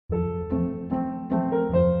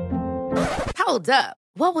Hold up.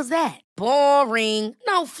 What was that? Boring.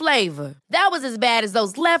 No flavor. That was as bad as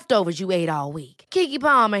those leftovers you ate all week. Keke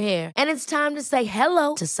Palmer here. And it's time to say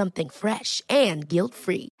hello to something fresh and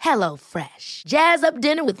guilt-free. Hello Fresh. Jazz up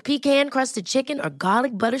dinner with pecan-crusted chicken or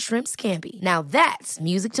garlic butter shrimp scampi. Now that's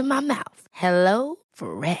music to my mouth. Hello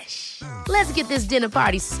Fresh. Let's get this dinner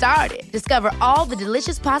party started. Discover all the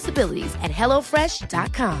delicious possibilities at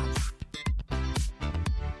hellofresh.com.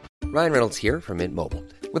 Ryan Reynolds here from Mint Mobile.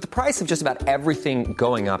 With the price of just about everything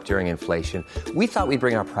going up during inflation, we thought we'd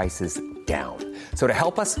bring our prices down. So to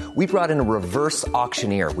help us, we brought in a reverse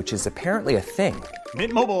auctioneer, which is apparently a thing.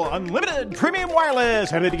 Mint Mobile Unlimited Premium Wireless.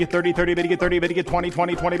 How to get 30, 30, bit to get 30, bit to get 20,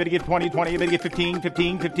 20, 20, bit to get 20, 20, bit to get 15,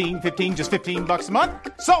 15, 15, 15, just $15 a month?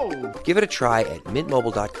 Sold! Give it a try at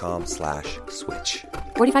mintmobile.com/switch.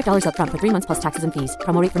 $45 up front for 3 months plus taxes and fees.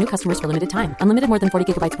 Promo rate for new customers for limited time. Unlimited more than 40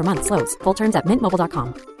 gigabytes per month. Slows full terms at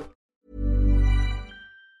mintmobile.com.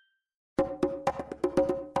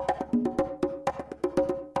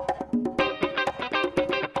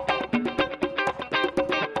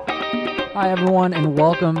 Hi, everyone, and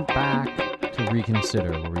welcome back to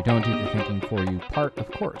Reconsider, where we don't do the thinking for you, part, of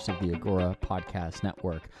course, of the Agora Podcast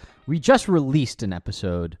Network. We just released an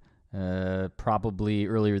episode probably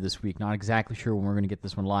earlier this week. Not exactly sure when we're going to get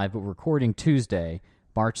this one live, but we're recording Tuesday,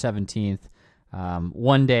 March 17th,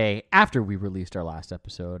 one day after we released our last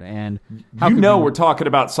episode. And we're talking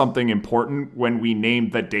about something important when we name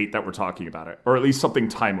the date that we're talking about it, or at least something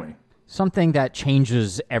timely. Something that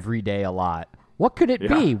changes every day a lot. What could it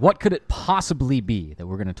be? What could it possibly be that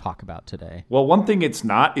we're going to talk about today? Well, one thing it's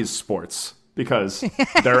not is sports, because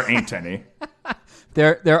there ain't any.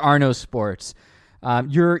 There are no sports.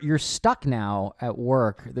 You're stuck now at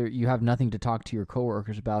work. You have nothing to talk to your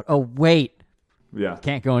coworkers about. Oh, wait. Yeah.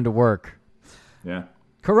 Can't go into work. Yeah.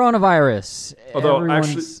 Coronavirus. Although,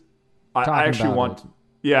 Everyone's I actually about want...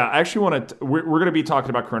 Yeah, I actually want to... We're going to be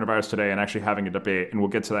talking about coronavirus today and actually having a debate, and we'll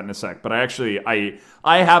get to that in a sec. But I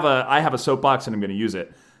have a soapbox, and I'm going to use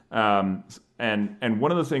it. And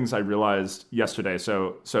one of the things I realized yesterday,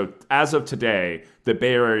 so as of today, the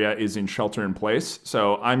Bay Area is in shelter in place.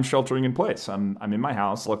 So I'm sheltering in place. I'm in my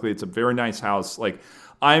house. Luckily, it's a very nice house. Like,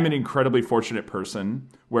 I'm an incredibly fortunate person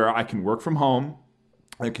where I can work from home.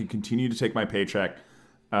 I can continue to take my paycheck.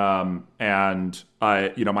 And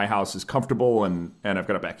my house is comfortable and I've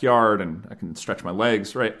got a backyard and I can stretch my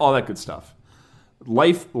legs, right? All that good stuff.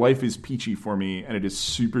 Life is peachy for me, and it is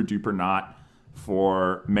super duper not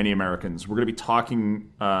for many Americans. We're going to be talking,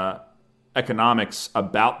 economics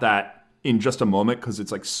about that in just a moment, because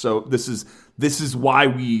it's like, so this is why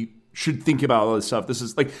we should think about all this stuff.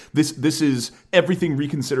 This is everything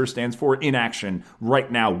Reconsider stands for in action right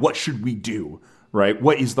now. What should we do? Right?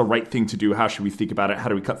 What is the right thing to do? How should we think about it? How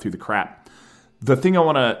do we cut through the crap? The thing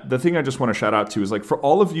I just want to shout out to is, like, for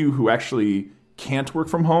all of you who actually can't work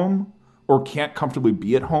from home or can't comfortably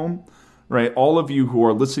be at home, right? All of you who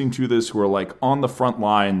are listening to this, who are like on the front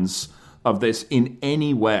lines of this in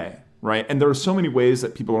any way, right? And there are so many ways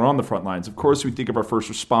that people are on the front lines. Of course, we think of our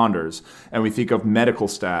first responders and we think of medical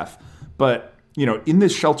staff, but in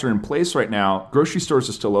this shelter in place right now, grocery stores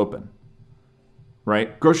are still open.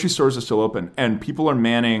 Right? Grocery stores are still open, and people are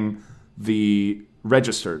manning the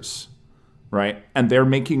registers, right? And they are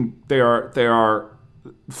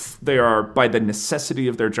by the necessity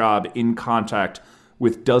of their job in contact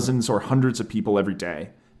with dozens or hundreds of people every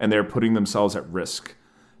day, and they're putting themselves at risk.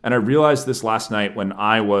 And I realized this last night when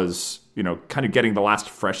I was, kind of getting the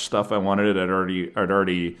last fresh stuff I wanted. I'd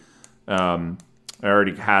already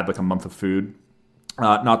had like a month of food.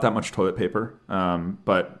 Not that much toilet paper,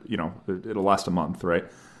 but it'll last a month, right?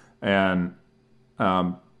 And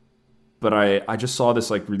but I just saw this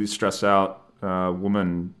like really stressed out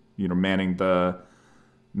woman, manning the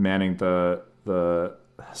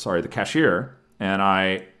cashier, and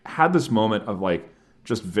I had this moment of like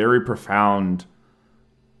just very profound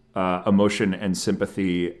emotion and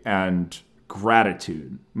sympathy and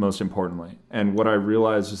gratitude, most importantly. And what I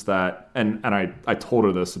realized is that, and I told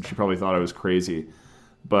her this, and she probably thought I was crazy.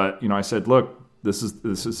 But, I said, look, this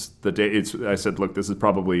is the day. I said, look, this is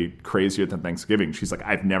probably crazier than Thanksgiving. She's like,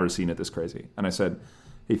 I've never seen it this crazy. And I said,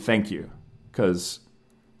 hey, thank you. Because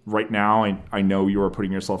right now I know you are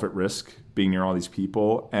putting yourself at risk being near all these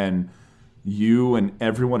people. And you and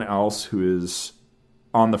everyone else who is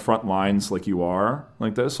on the front lines like you are,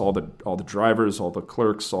 like this, all the drivers, all the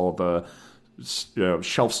clerks, all the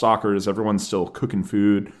shelf stockers, everyone's still cooking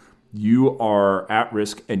food. You are at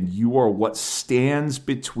risk, and you are what stands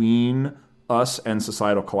between us and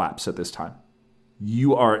societal collapse at this time.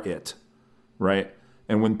 You are it, right?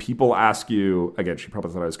 And when people ask you, again, she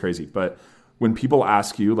probably thought I was crazy, but when people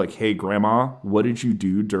ask you, like, hey, grandma, what did you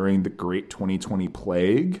do during the great 2020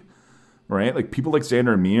 plague? Right? Like, people like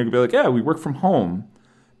Xander and me are going to be like, yeah, we work from home.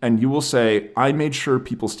 And you will say, I made sure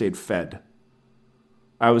people stayed fed.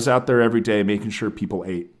 I was out there every day making sure people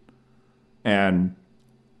ate. And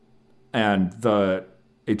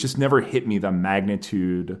it just never hit me the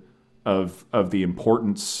magnitude of the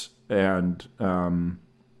importance and the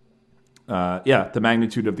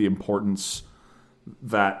magnitude of the importance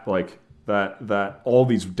that that all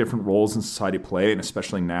these different roles in society play, and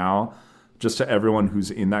especially now, just to everyone who's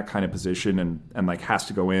in that kind of position and like has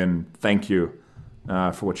to go in, thank you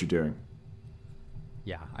for what you're doing.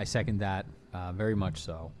 Yeah, I second that very much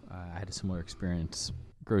so. I had a similar experience,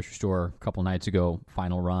 grocery store a couple nights ago,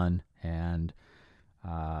 final run, and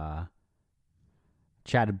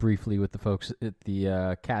chatted briefly with the folks at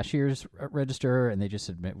the cashier's register, and they just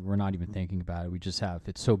said, we're not even thinking about it.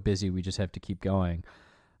 It's so busy, we just have to keep going.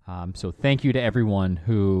 So thank you to everyone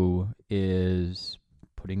who is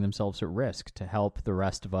putting themselves at risk to help the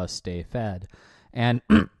rest of us stay fed. And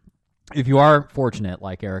if you are fortunate,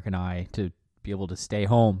 like Eric and I, to be able to stay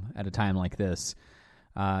home at a time like this,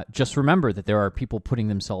 just remember that there are people putting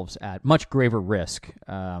themselves at much graver risk,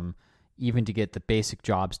 even to get the basic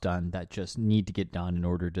jobs done that just need to get done in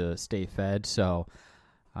order to stay fed. So,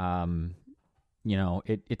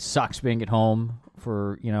 it sucks being at home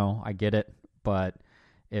for, I get it, but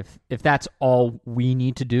if that's all we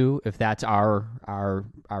need to do, if that's our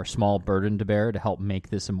small burden to bear to help make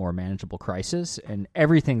this a more manageable crisis, and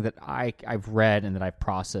everything that I've read and that I've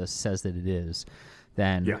processed says that it is,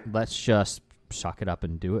 then let's just suck it up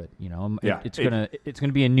and do it. It's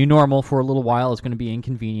gonna be a new normal for a little while. It's gonna be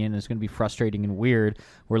inconvenient. It's gonna be frustrating and weird.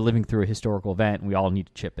 We're living through a historical event, and we all need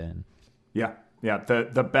to chip in. Yeah.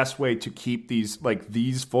 The best way to keep these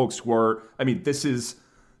folks who are, this is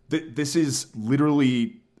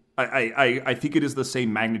literally, I think it is the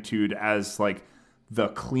same magnitude as like the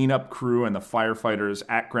cleanup crew and the firefighters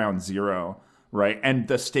at ground zero, right? And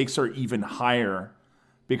the stakes are even higher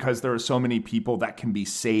because there are so many people that can be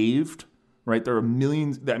saved, right? There are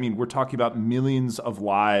millions. We're talking about millions of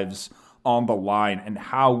lives on the line, and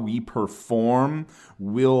how we perform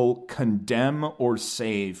will condemn or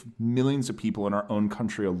save millions of people in our own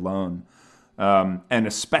country alone. And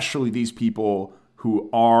especially these people who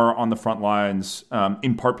are on the front lines,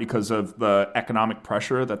 in part because of the economic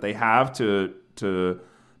pressure that they have to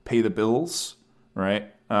pay the bills,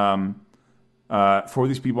 right? For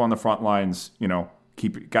these people on the front lines,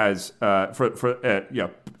 keep guys for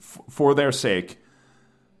their sake.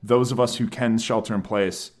 Those of us who can shelter in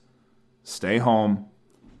place, stay home,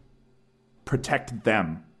 protect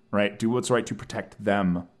them, right? Do what's right to protect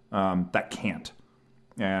them that can't,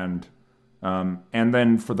 and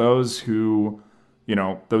then for those who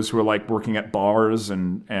are like working at bars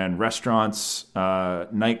and restaurants,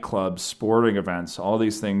 nightclubs, sporting events, all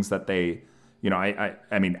these things that they,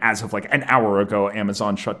 as of like an hour ago,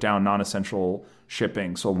 Amazon shut down non-essential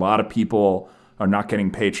shipping. So a lot of people are not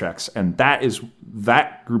getting paychecks. And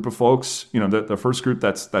that group of folks, the first group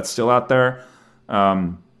that's still out there,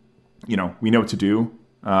 we know what to do.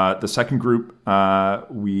 The second group,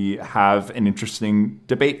 we have an interesting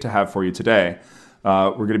debate to have for you today.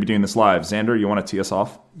 We're going to be doing this live. Xander, you want to tee us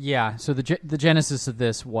off? Yeah. So the genesis of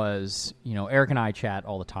this was, Eric and I chat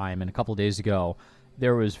all the time, and a couple of days ago,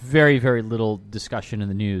 there was very, very little discussion in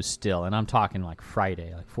the news still, and I'm talking like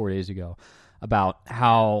Friday, like 4 days ago, about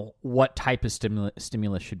what type of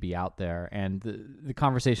stimulus should be out there, and the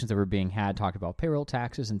conversations that were being had talked about payroll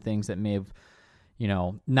taxes and things that may have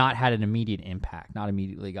not had an immediate impact, not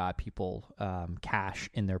immediately got people cash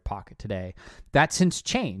in their pocket today. That's since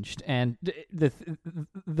changed. And the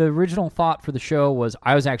original thought for the show was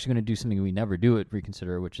I was actually going to do something we never do at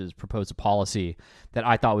Reconsider, which is propose a policy that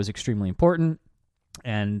I thought was extremely important.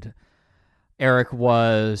 And Eric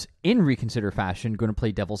was, in Reconsider fashion, going to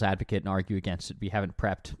play devil's advocate and argue against it. We haven't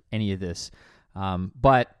prepped any of this.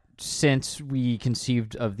 But since we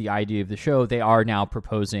conceived of the idea of the show, they are now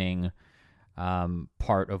proposing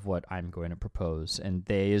part of what I'm going to propose, and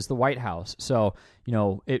they is the White House. So,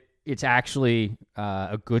 it's actually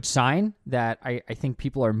a good sign that I think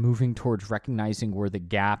people are moving towards recognizing where the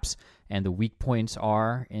gaps and the weak points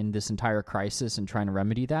are in this entire crisis and trying to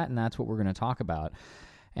remedy that, and that's what we're going to talk about.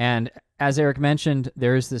 And as Eric mentioned,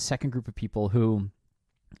 there is this second group of people who,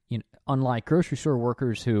 unlike grocery store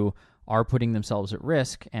workers who are putting themselves at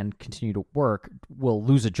risk and continue to work, will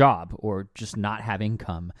lose a job or just not have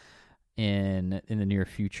income in the near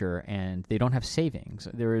future, and they don't have savings.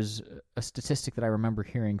 There is a statistic that I remember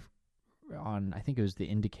hearing on, I think it was The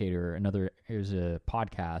Indicator, it was a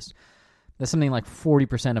podcast, that something like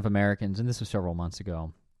 40% of Americans, and this was several months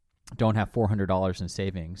ago, don't have $400 in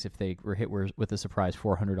savings. If they were hit with a surprise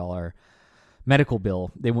 $400 medical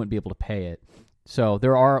bill, they wouldn't be able to pay it. So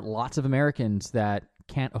there are lots of Americans that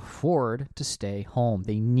can't afford to stay home.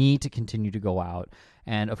 They need to continue to go out.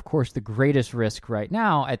 And of course, the greatest risk right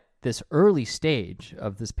now at this early stage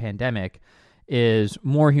of this pandemic is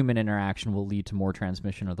more human interaction will lead to more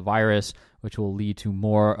transmission of the virus, which will lead to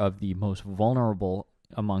more of the most vulnerable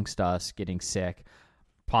amongst us getting sick,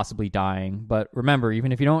 possibly dying. But remember,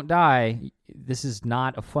 even if you don't die, this is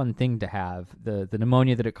not a fun thing to have. The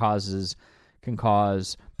pneumonia that it causes can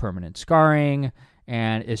cause permanent scarring,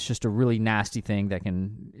 and it's just a really nasty thing that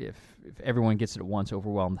can, if everyone gets it at once,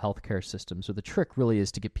 overwhelm the healthcare system. So the trick really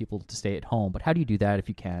is to get people to stay at home. But how do you do that if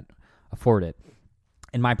you can't afford it?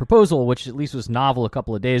 And my proposal, which at least was novel a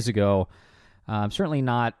couple of days ago, certainly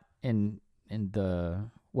not in the,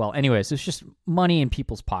 well, anyways, it's just money in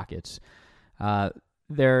people's pockets.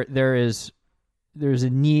 There's a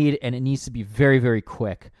need, and it needs to be very, very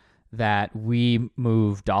quick, that we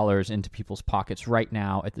move dollars into people's pockets right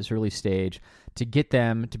now at this early stage to get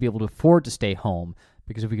them to be able to afford to stay home.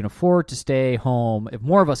 Because if we can afford to stay home, if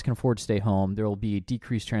more of us can afford to stay home, there will be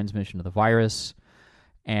decreased transmission of the virus,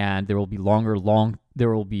 and there will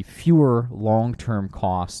be fewer long-term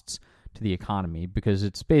costs to the economy, because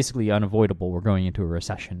it's basically unavoidable. We're going into a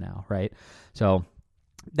recession now, right? So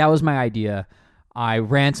that was my idea. I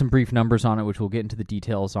ran some brief numbers on it, which we'll get into the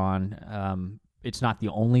details on. It's not the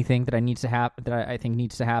only thing that I think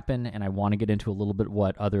needs to happen, and I want to get into a little bit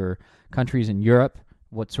what other countries in Europe,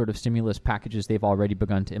 what sort of stimulus packages they've already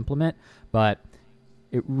begun to implement. But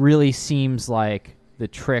it really seems like the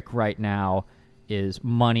trick right now is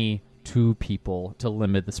money to people to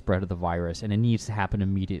limit the spread of the virus, and it needs to happen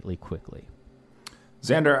immediately, quickly.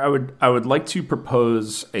 Xander, I would like to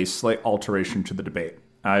propose a slight alteration to the debate.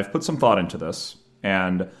 I've put some thought into this,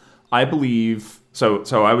 and I believe so.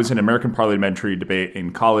 I was in American parliamentary debate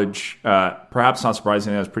in college. Perhaps not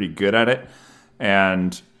surprisingly, I was pretty good at it,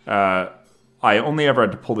 and I only ever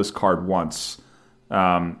had to pull this card once.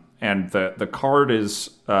 And the card is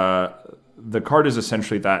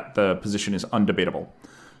essentially that the position is undebatable.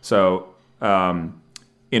 So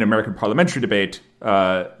in American parliamentary debate,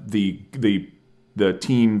 the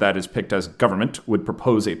team that is picked as government would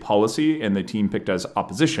propose a policy, and the team picked as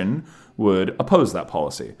opposition would oppose that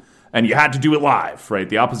policy. And you had to do it live, right?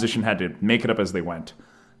 The opposition had to make it up as they went.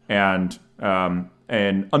 And an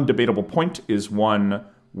undebatable point is one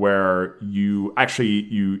where you actually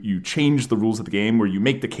you change the rules of the game, where you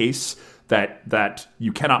make the case that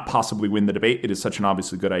you cannot possibly win the debate. It is such an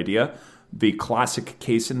obviously good idea. The classic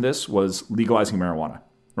case in this was legalizing marijuana,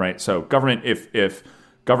 right? So government, if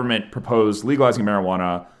government proposed legalizing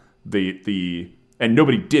marijuana, and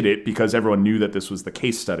nobody did it because everyone knew that this was the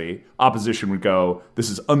case study, opposition would go,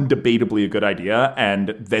 this is undebatably a good idea, and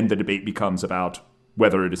then the debate becomes about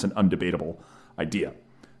whether it is an undebatable idea.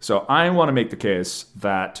 So I want to make the case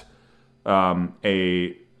that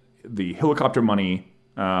the helicopter money,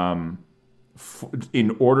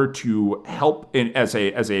 in order to help as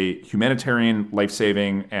a humanitarian,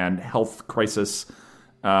 life-saving, and health crisis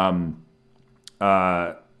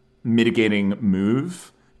mitigating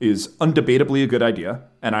move, is undebatably a good idea,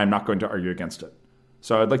 and I'm not going to argue against it.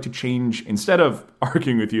 So I'd like to change, instead of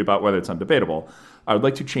arguing with you about whether it's undebatable, I would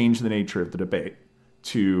like to change the nature of the debate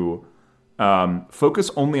to focus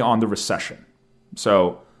only on the recession.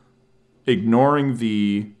 So ignoring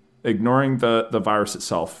the virus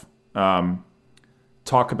itself,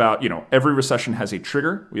 talk about, every recession has a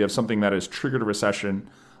trigger. We have something that has triggered a recession.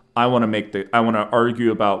 I want to argue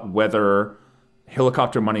about whether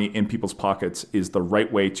helicopter money in people's pockets is the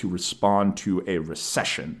right way to respond to a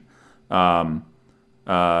recession in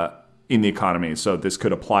the economy. So this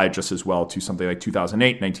could apply just as well to something like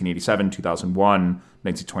 2008, 1987, 2001,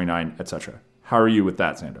 1929, etc. How are you with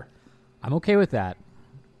that, Xander? I'm okay with that.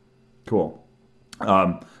 Cool.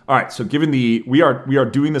 All right. So given we are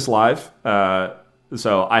doing this live,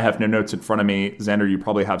 so I have no notes in front of me. Xander, you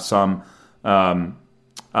probably have some.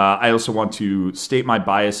 I also want to state my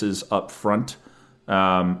biases up front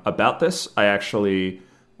about this. I actually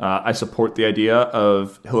I support the idea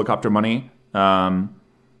of helicopter money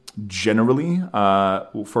generally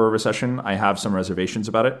for a recession. I have some reservations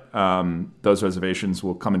about it. Those reservations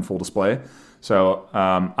will come in full display. So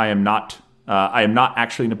I am not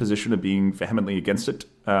actually in a position of being vehemently against it.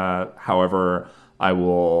 However,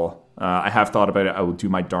 I have thought about it. I will do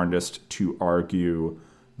my darndest to argue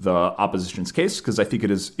the opposition's case, because I think it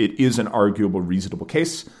is an arguable, reasonable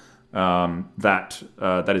case that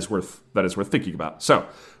is worth thinking about. So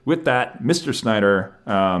with that, Mr. Snyder,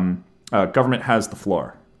 government has the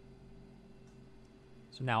floor.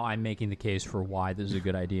 So now I'm making the case for why this is a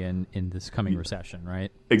good idea in this coming recession,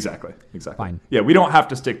 right? Exactly. Fine. Yeah, we don't have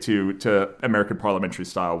to stick to American parliamentary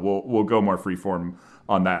style. We'll go more freeform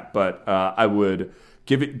on that. But I would,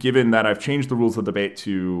 given that I've changed the rules of debate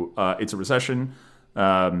to it's a recession,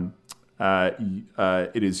 it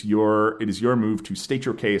is your move to state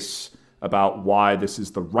your case about why this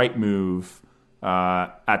is the right move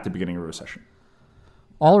at the beginning of a recession.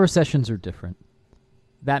 All recessions are different.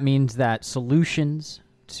 That means that solutions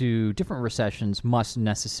to different recessions must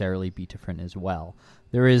necessarily be different as well.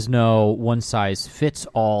 There is no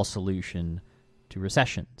one-size-fits-all solution to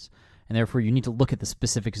recessions, and therefore you need to look at the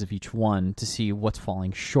specifics of each one to see what's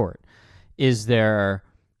falling short. Is there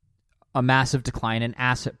a massive decline in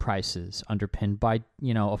asset prices underpinned by,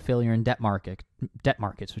 a failure in debt markets,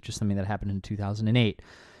 which is something that happened in 2008?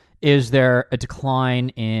 Is there a decline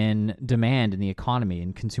in demand in the economy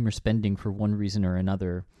and consumer spending for one reason or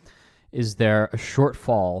another? Is there a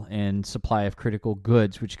shortfall in supply of critical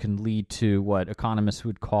goods, which can lead to what economists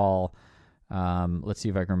would call, let's see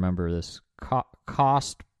if I can remember this,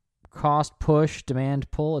 cost push,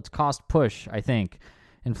 demand pull? It's cost push, I think,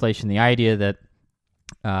 inflation. The idea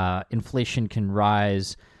that inflation can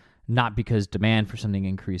rise not because demand for something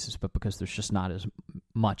increases, but because there's just not as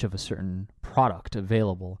much of a certain product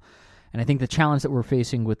available. And I think the challenge that we're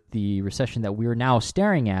facing with the recession that we're now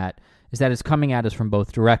staring at is that it's coming at us from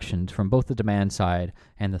both directions, from both the demand side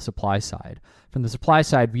and the supply side. From the supply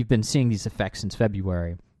side, we've been seeing these effects since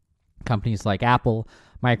February. Companies like Apple,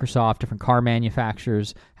 Microsoft, different car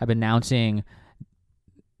manufacturers have been announcing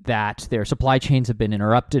that their supply chains have been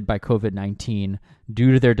interrupted by COVID-19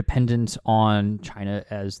 due to their dependence on China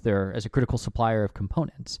as a critical supplier of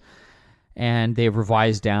components. And they've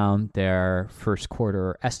revised down their first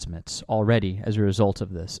quarter estimates already as a result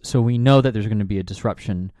of this. So we know that there's going to be a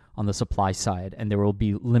disruption on the supply side, and there will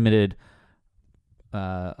be a limited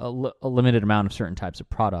amount of certain types of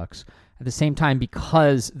products. At the same time,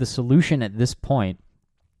 because the solution at this point,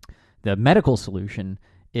 the medical solution,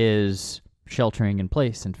 is sheltering in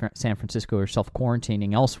place in San Francisco or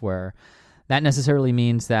self-quarantining elsewhere, that necessarily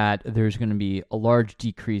means that there's going to be a large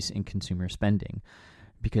decrease in consumer spending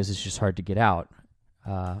because it's just hard to get out.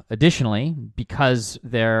 Additionally, because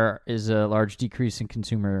there is a large decrease in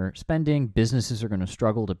consumer spending, businesses are going to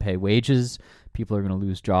struggle to pay wages, people are going to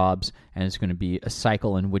lose jobs, and it's going to be a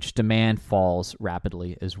cycle in which demand falls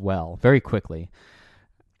rapidly as well, very quickly.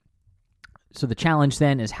 So the challenge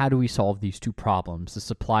then is, how do we solve these two problems, the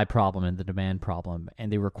supply problem and the demand problem?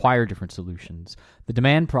 And they require different solutions. The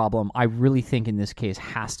demand problem, I really think in this case,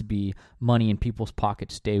 has to be money in people's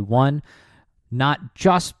pockets day one, not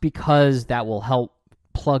just because that will help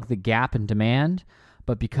plug the gap in demand,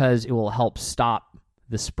 but because it will help stop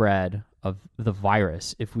the spread of the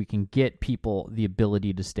virus if we can get people the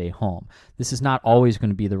ability to stay home. This is not always going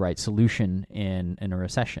to be the right solution in a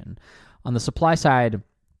recession. On the supply side,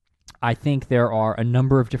 I think there are a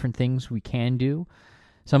number of different things we can do,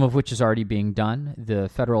 some of which is already being done. The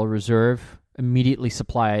Federal Reserve immediately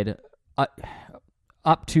supplied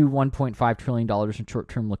up to $1.5 trillion in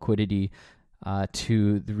short-term liquidity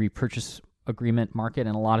to the repurchase agreement market,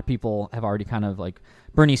 and a lot of people have already kind of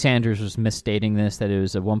Bernie Sanders was misstating this, that it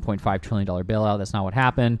was a $1.5 trillion bailout. That's not what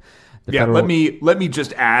happened. Let me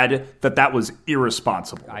just add that was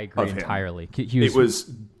irresponsible. I agree entirely. It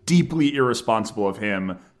was deeply irresponsible of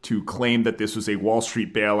him to claim that this was a Wall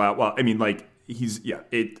Street bailout. Well, I mean,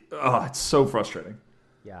 it's so frustrating.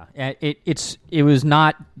 Yeah, it was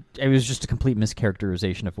not. It was just a complete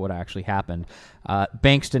mischaracterization of what actually happened.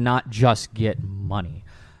 Banks did not just get money.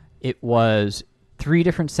 It was 3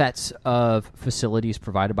 different sets of facilities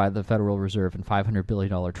provided by the Federal Reserve in $500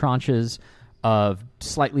 billion tranches of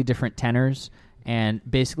slightly different tenors. And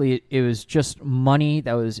basically, it was just money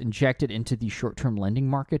that was injected into the short-term lending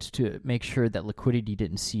markets to make sure that liquidity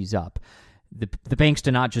didn't seize up. The banks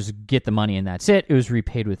did not just get the money and that's it. It was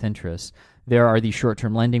repaid with interest. There are these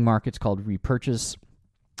short-term lending markets called repurchase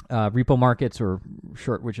repo markets,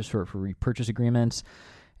 which is short for repurchase agreements.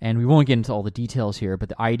 And we won't get into all the details here, but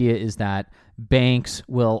the idea is that banks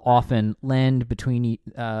will often lend between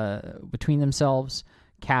themselves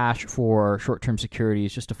cash for short-term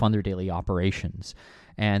securities just to fund their daily operations.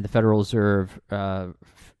 And the Federal Reserve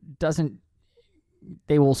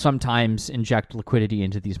they will sometimes inject liquidity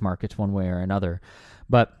into these markets one way or another.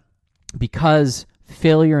 But because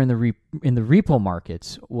failure in the repo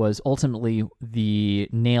markets was ultimately the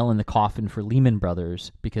nail in the coffin for Lehman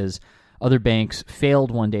Brothers, because other banks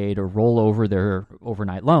failed one day to roll over their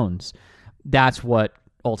overnight loans, that's what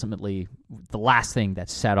ultimately the last thing that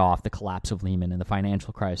set off the collapse of Lehman and the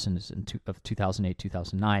financial crisis of 2008,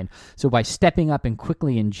 2009. So by stepping up and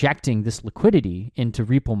quickly injecting this liquidity into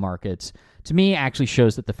repo markets, to me actually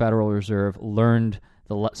shows that the Federal Reserve learned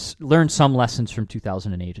some lessons from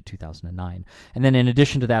 2008 to 2009. And then in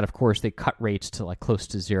addition to that, of course, they cut rates to like close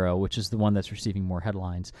to zero, which is the one that's receiving more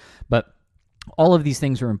headlines. But all of these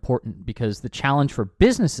things are important because the challenge for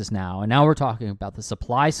businesses now, and now we're talking about the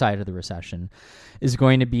supply side of the recession, is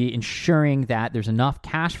going to be ensuring that there's enough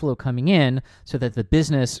cash flow coming in so that the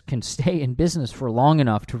business can stay in business for long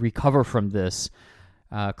enough to recover from this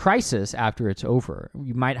crisis after it's over.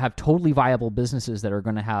 You might have totally viable businesses that are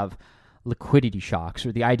going to have liquidity shocks,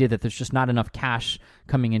 or the idea that there's just not enough cash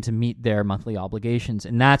coming in to meet their monthly obligations.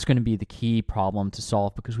 And that's going to be the key problem to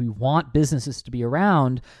solve, because we want businesses to be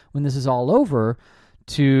around when this is all over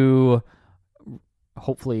to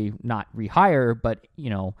hopefully not rehire, but,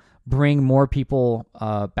 bring more people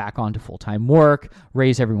back onto full-time work,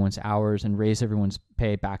 raise everyone's hours, and raise everyone's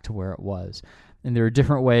pay back to where it was. And there are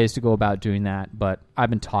different ways to go about doing that, but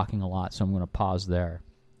I've been talking a lot, so I'm going to pause there.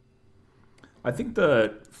 I think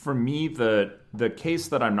for me, the case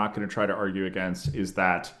that I'm not going to try to argue against is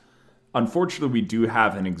that, unfortunately, we do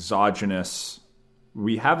have an exogenous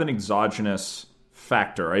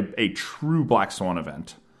factor, a true black swan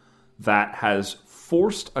event that has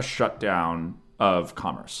forced a shutdown of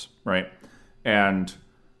commerce, right? And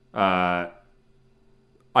I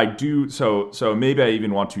do so maybe I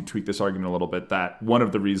even want to tweak this argument a little bit, that one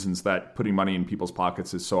of the reasons that putting money in people's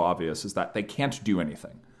pockets is so obvious is that they can't do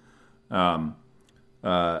anything.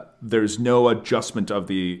 There's no adjustment of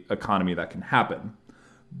the economy that can happen.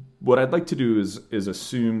 What I'd like to do is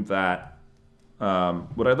assume that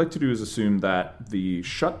the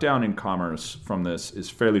shutdown in commerce from this is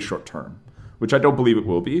fairly short term, which I don't believe it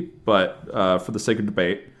will be, but for the sake of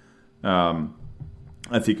debate, I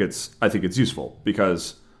think it's useful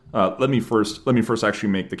because let me first actually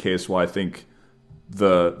make the case why I think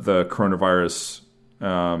the coronavirus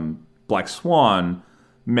black swan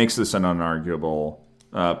makes this an unarguable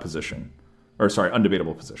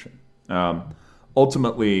undebatable position.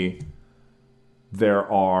 Ultimately,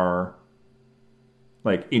 there are,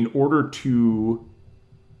 in order to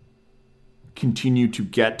continue to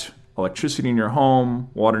get electricity in your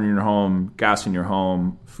home, water in your home, gas in your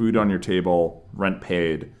home, food on your table, rent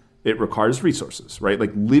paid, it requires resources, right?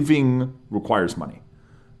 Living requires money.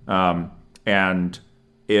 And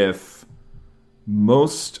if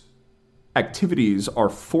most activities are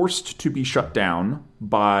forced to be shut down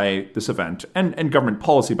by this event and government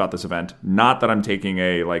policy about this event, not that I'm taking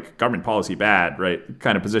a government policy bad, right,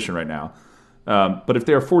 kind of position right now. But if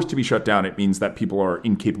they are forced to be shut down, it means that people are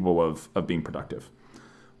incapable of being productive.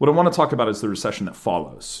 What I want to talk about is the recession that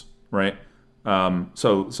follows, right?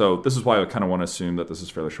 So this is why I kind of want to assume that this is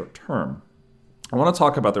fairly short term. I want to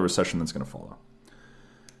talk about the recession that's going to follow.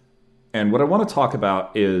 And what I want to talk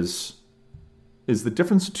about is the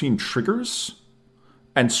difference between triggers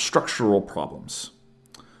and structural problems.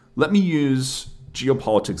 Let me use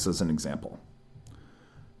geopolitics as an example.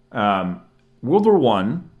 World War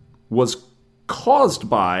I was caused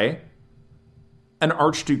by an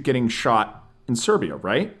archduke getting shot in Serbia,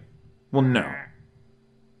 right? Well, no.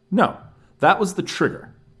 That was the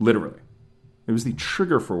trigger, literally. It was the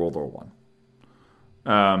trigger for World War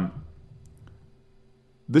I.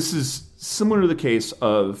 This is similar to the case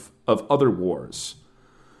of other wars.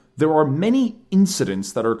 There are many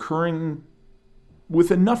incidents that are occurring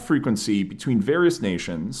with enough frequency between various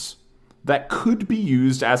nations that could be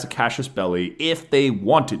used as a casus belli if they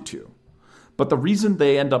wanted to. But the reason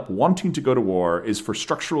they end up wanting to go to war is for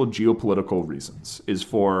structural geopolitical reasons, is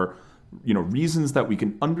for reasons that we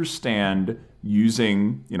can understand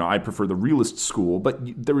using, I prefer the realist school, but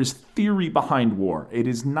there is theory behind war. It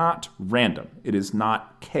is not random. It is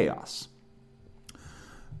not chaos.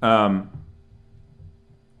 I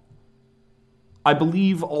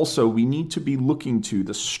believe also we need to be looking to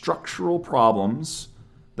the structural problems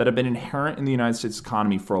that have been inherent in the United States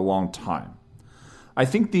economy for a long time. I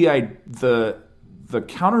think the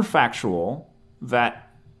counterfactual that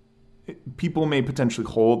people may potentially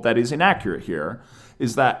hold that is inaccurate here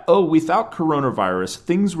is that, without coronavirus,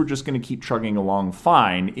 things were just going to keep chugging along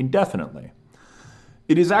fine indefinitely.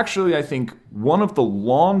 It is actually, I think, one of the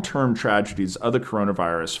long-term tragedies of the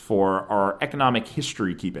coronavirus for our economic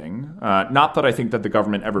history keeping. Not that I think that the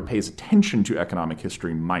government ever pays attention to economic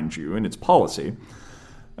history, mind you, in its policy.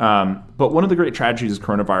 But one of the great tragedies of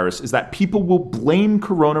coronavirus is that people will blame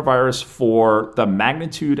coronavirus for the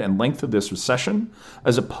magnitude and length of this recession,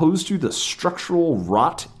 as opposed to the structural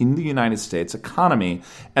rot in the United States economy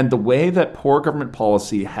and the way that poor government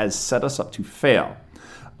policy has set us up to fail.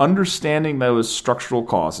 Understanding those structural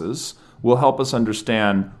causes will help us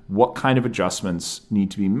understand what kind of adjustments need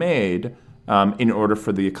to be made in order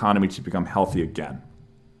for the economy to become healthy again.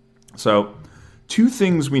 So, two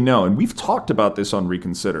things we know, and we've talked about this on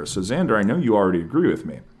Reconsider. So, Xander, I know you already agree with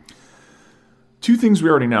me. Two things we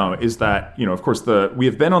already know is that, of course, we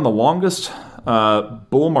have been on the longest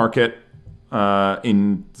bull market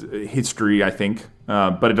in history, I think,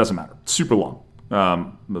 but it doesn't matter. It's super long.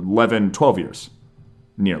 12 years,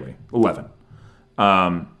 nearly 11.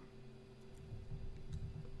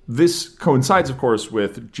 This coincides, of course,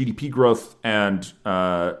 with GDP growth and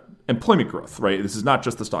employment growth, right? This is not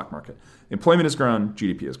just the stock market. Employment has grown,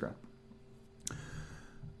 GDP has grown.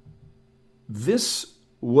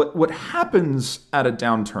 What happens at a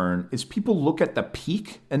downturn is people look at the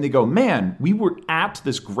peak and they go, man, we were at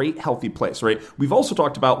this great healthy place, right? We've also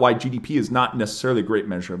talked about why GDP is not necessarily a great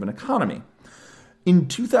measure of an economy. In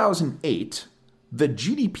 2008, the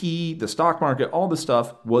GDP, the stock market, all this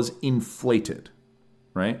stuff was inflated,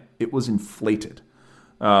 right? It was inflated.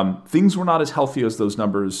 Things were not as healthy as those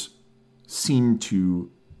numbers seem to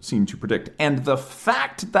predict. And the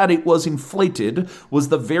fact that it was inflated was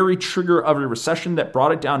the very trigger of a recession that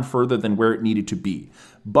brought it down further than where it needed to be.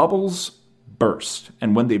 Bubbles burst,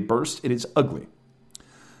 and when they burst, it is ugly.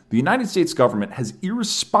 The United States government has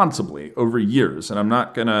irresponsibly over years, and I'm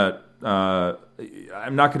not gonna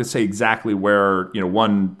say exactly where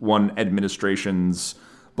one administration's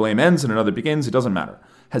blame ends and another begins. It doesn't matter.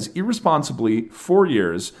 Has irresponsibly for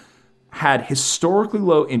years had historically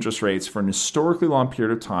low interest rates for an historically long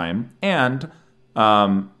period of time, and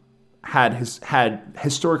had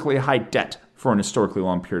historically high debt for an historically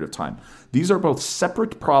long period of time. These are both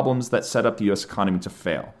separate problems that set up the U.S. economy to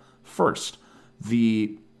fail. First,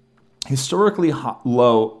 the historically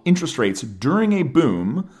low interest rates during a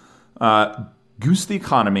boom goose the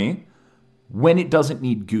economy when it doesn't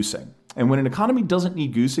need goosing. And when an economy doesn't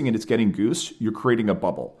need goosing and it's getting goosed, you're creating a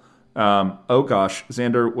bubble. Oh gosh,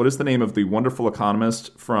 Xander, what is the name of the wonderful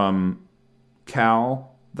economist from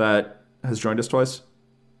Cal that has joined us twice?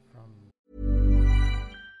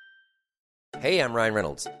 Hey, I'm Ryan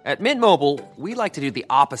Reynolds. At Mint Mobile, we like to do the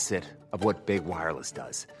opposite of what Big Wireless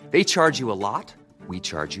does. They charge you a lot, we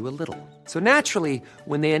charge you a little. So naturally,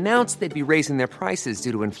 when they announced they'd be raising their prices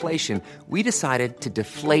due to inflation, we decided to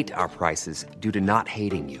deflate our prices due to not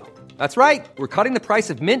hating you. That's right. We're cutting the price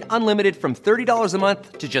of Mint Unlimited from $30 a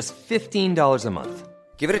month to just $15 a month.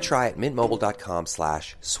 Give it a try at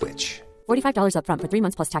mintmobile.com/switch. $45 up front for 3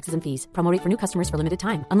 months plus taxes and fees. Promo rate for new customers for limited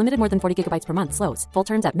time. Unlimited more than 40 gigabytes per month slows. Full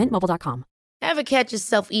terms at mintmobile.com. Ever catch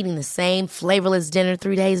yourself eating the same flavorless dinner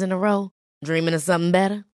 3 days in a row? Dreaming of something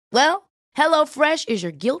better? Well, HelloFresh is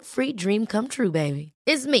your guilt-free dream come true, baby.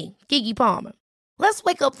 It's me, Keke Palmer. Let's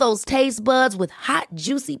wake up those taste buds with hot,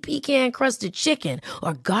 juicy pecan-crusted chicken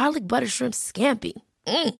or garlic butter shrimp scampi.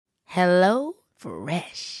 Hello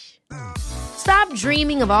Fresh. Stop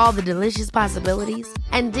dreaming of all the delicious possibilities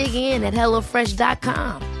and dig in at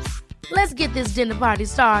HelloFresh.com. Let's get this dinner party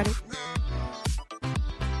started.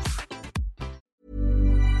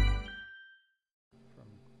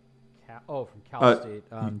 From Cal State,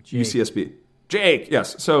 Jake. UCSB. Jake,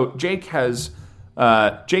 yes. So Jake has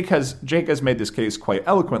made this case quite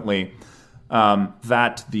eloquently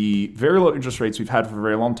that the very low interest rates we've had for a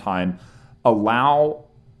very long time allow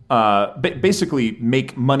basically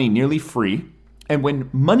make money nearly free. And when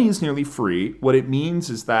money is nearly free, what it means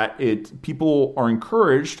is that people are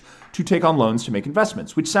encouraged to take on loans to make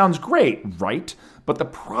investments, which sounds great, right? But the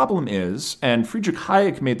problem is, and Friedrich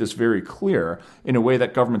Hayek made this very clear in a way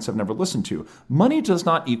that governments have never listened to, money does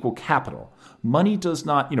not equal capital. Money does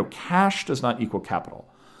not, cash does not equal capital.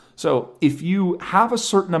 So if you have a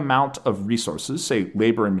certain amount of resources, say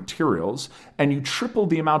labor and materials, and you triple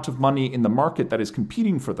the amount of money in the market that is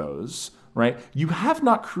competing for those, right, you have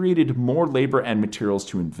not created more labor and materials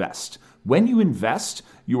to invest. When you invest,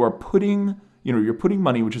 you are putting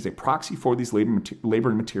money, which is a proxy for these labor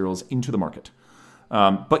and materials, into the market.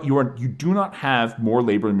 But you do not have more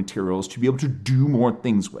labor and materials to be able to do more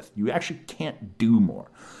things with. You actually can't do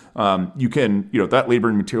more. That labor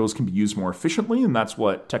and materials can be used more efficiently, and that's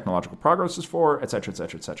what technological progress is for, et cetera, et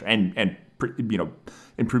cetera, et cetera. And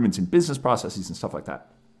improvements in business processes and stuff like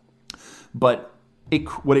that. But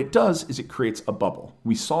what it does is it creates a bubble.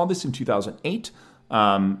 We saw this in 2008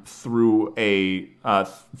 through a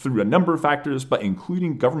number of factors, but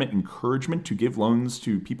including government encouragement to give loans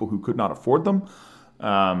to people who could not afford them.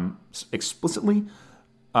 explicitly,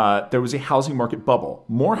 there was a housing market bubble.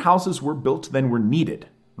 More houses were built than were needed,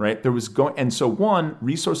 right? And so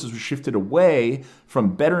resources were shifted away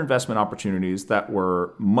from better investment opportunities that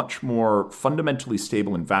were much more fundamentally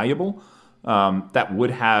stable and valuable, that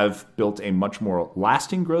would have built a much more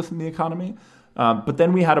lasting growth in the economy. But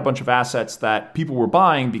then we had a bunch of assets that people were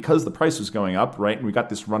buying because the price was going up, right? And we got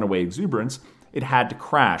this runaway exuberance. It had to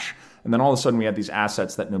crash. And then all of a sudden we had these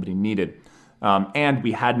assets that nobody needed. And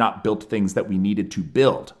we had not built things that we needed to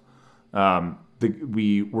build.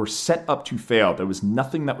 We were set up to fail. There was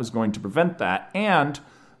nothing that was going to prevent that. And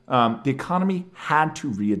the economy had to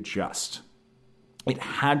readjust. It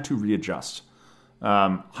had to readjust.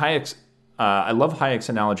 I love Hayek's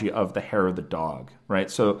analogy of the hair of the dog, right?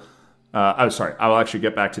 So, I'll actually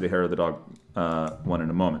get back to the hair of the dog one in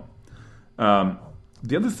a moment.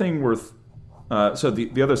 The other thing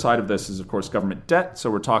the other side of this is, of course, government debt. So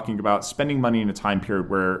we're talking about spending money in a time period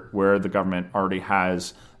where the government already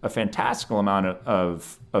has a fantastical amount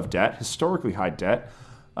of debt, historically high debt.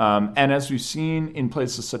 And as we've seen in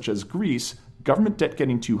places such as Greece, government debt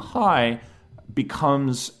getting too high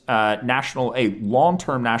becomes a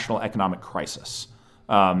long-term national economic crisis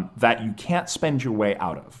that you can't spend your way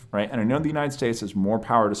out of, right? And I know the United States has more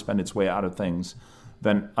power to spend its way out of things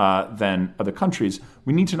than other countries.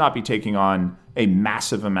 We need to not be taking on a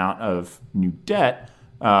massive amount of new debt,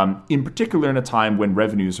 in particular in a time when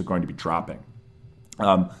revenues are going to be dropping.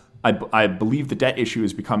 I believe the debt issue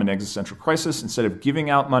has become an existential crisis. Instead of giving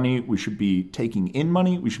out money, we should be taking in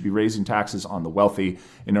money. We should be raising taxes on the wealthy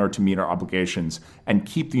in order to meet our obligations and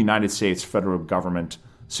keep the United States federal government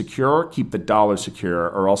secure, keep the dollar secure,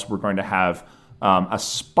 or else we're going to have a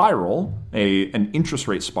spiral, an interest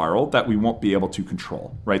rate spiral that we won't be able to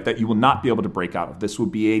control, right? That you will not be able to break out of. This will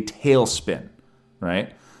be a tailspin,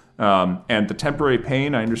 right? And the temporary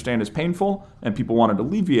pain, I understand, is painful, and people want to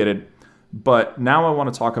alleviate it. But now I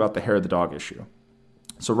want to talk about the hair of the dog issue.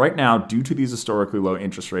 So right now, due to these historically low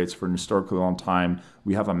interest rates for an historically long time,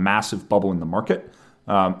 we have a massive bubble in the market.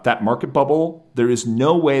 That market bubble, there is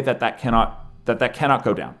no way that cannot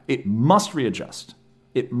go down. It must readjust.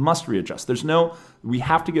 It must readjust. We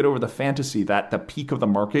have to get over the fantasy that the peak of the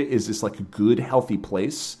market is this like a good, healthy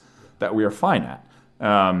place that we are fine at.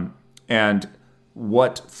 And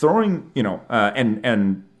what throwing,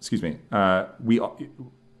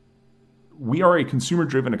 we are a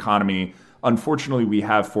consumer-driven economy. Unfortunately, we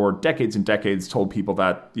have for decades and decades told people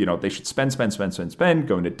that, they should spend,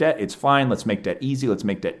 go into debt. It's fine. Let's make debt easy. Let's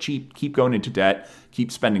make debt cheap. Keep going into debt.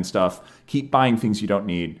 Keep spending stuff. Keep buying things you don't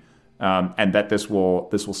need. And that this will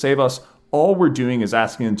save us. All we're doing is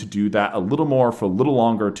asking them to do that a little more for a little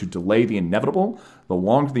longer to delay the inevitable. The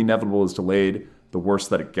longer the inevitable is delayed, the worse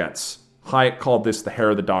that it gets. Hayek called this the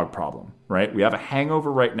hair of the dog problem, right? We have a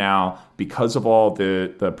hangover right now because of all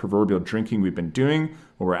the proverbial drinking we've been doing.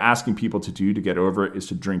 What we're asking people to do to get over it is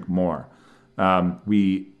to drink more. There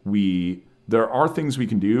are things we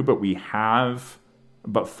can do,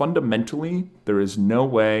 but fundamentally, there is no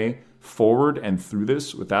way forward and through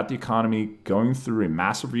this without the economy going through a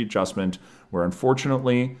massive readjustment where,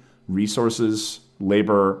 unfortunately, resources,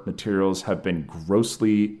 labor, materials have been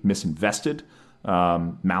grossly misinvested,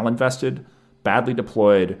 malinvested, badly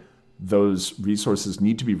deployed. Those resources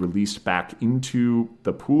need to be released back into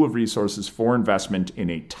the pool of resources for investment in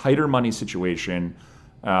a tighter money situation,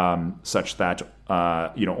 such that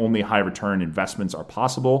only high return investments are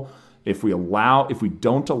possible. If we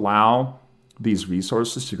don't allow these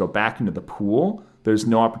resources to go back into the pool, there's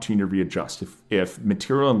no opportunity to readjust. If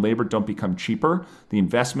material and labor don't become cheaper, the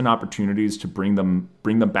investment opportunities to bring them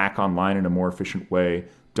back online in a more efficient way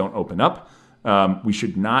don't open up. We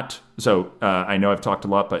should not. So I know I've talked a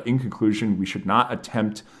lot, but in conclusion, we should not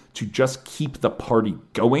attempt to just keep the party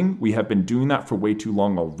going. We have been doing that for way too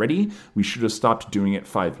long already. We should have stopped doing it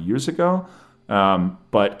 5 years ago.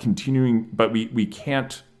 But we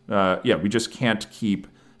can't. We just can't keep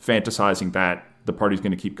fantasizing that the party's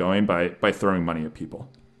going to keep going by throwing money at people.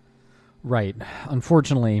 Right.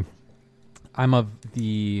 Unfortunately, I'm of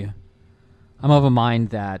a mind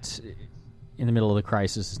that in the middle of the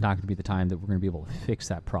crisis is not going to be the time that we're going to be able to fix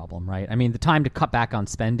that problem, right? I mean, the time to cut back on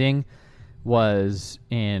spending was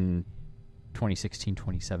in 2016,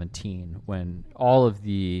 2017, when all of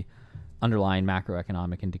the underlying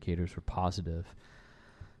macroeconomic indicators were positive.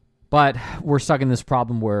 But we're stuck in this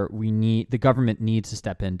problem where the government needs to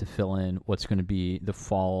step in to fill in what's going to be the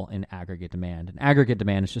fall in aggregate demand. And aggregate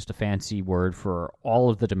demand is just a fancy word for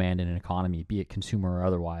all of the demand in an economy, be it consumer or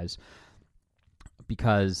otherwise,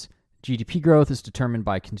 because GDP growth is determined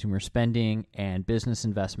by consumer spending and business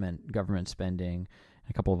investment, government spending, and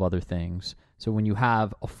a couple of other things. So when you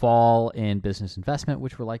have a fall in business investment,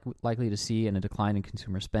 which we're likely to see, and a decline in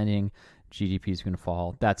consumer spending, GDP is going to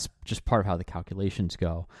fall. That's just part of how the calculations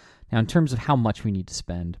go. Now, in terms of how much we need to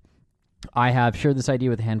spend, I have shared this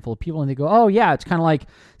idea with a handful of people, and they go, "Oh yeah, it's kind of like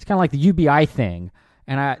the UBI thing."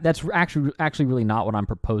 And that's actually really not what I'm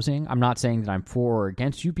proposing. I'm not saying that I'm for or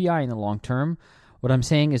against UBI in the long term. What I'm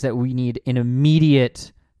saying is that we need an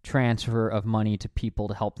immediate transfer of money to people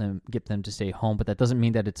to help them, get them to stay home, but that doesn't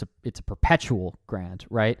mean that it's a perpetual grant,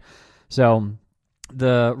 right? So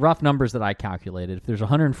the rough numbers that I calculated, if there's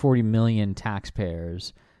 140 million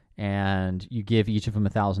taxpayers and you give each of them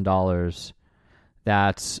 $1,000,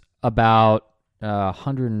 that's about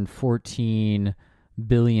 $114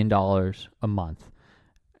 billion a month.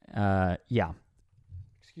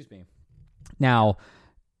 Excuse me. Now,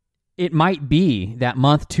 it might be that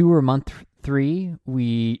month 2 or month 3,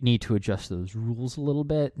 we need to adjust those rules a little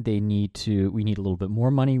bit. We need a little bit more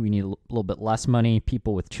money. We need a little bit less money.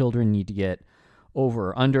 People with children need to get over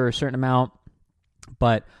or under a certain amount.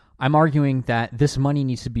 But I'm arguing that this money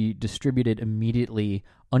needs to be distributed immediately,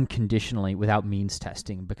 unconditionally, without means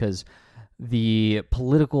testing, because the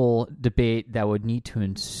political debate that would need to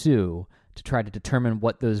ensue to try to determine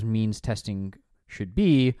what those means testing should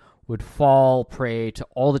be would fall prey to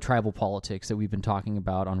all the tribal politics that we've been talking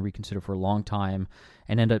about on Reconsider for a long time,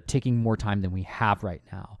 and end up taking more time than we have right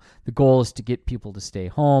now. The goal is to get people to stay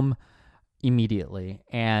home immediately,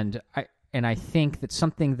 and I think that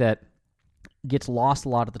something that gets lost a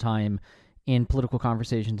lot of the time in political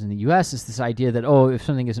conversations in the U.S. is this idea that, if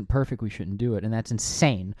something isn't perfect, we shouldn't do it, and that's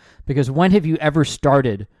insane, because when have you ever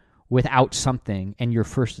started without something and your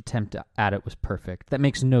first attempt at it was perfect? That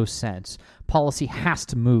makes no sense. Policy has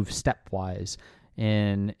to move stepwise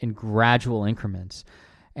in gradual increments.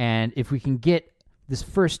 And if we can get this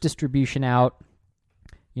first distribution out,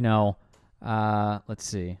 let's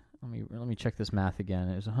see. Let me check this math again.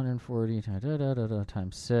 It was 140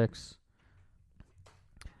 times 6.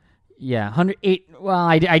 Yeah, 108. Well,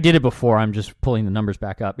 I did it before. I'm just pulling the numbers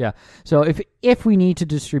back up. Yeah. So if we need to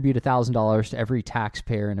distribute $1,000 to every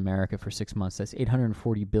taxpayer in America for 6 months, that's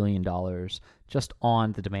 $840 billion just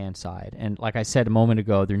on the demand side. And like I said a moment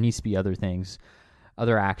ago, there needs to be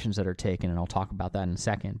other actions that are taken, and I'll talk about that in a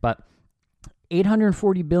second. But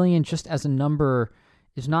 $840 billion just as a number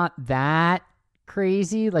is not that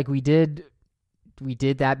crazy. Like we did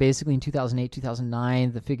that basically in 2008,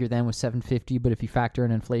 2009. The figure then was 750, but if you factor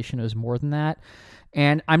in inflation, it was more than that.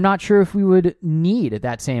 And I'm not sure if we would need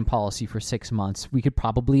that same policy for 6 months. We could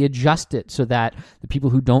probably adjust it so that the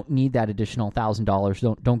people who don't need that additional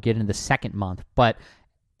 $1,000 don't get in the second month, but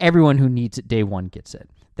everyone who needs it day one gets it.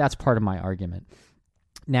 That's part of my argument.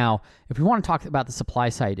 Now, if we want to talk about the supply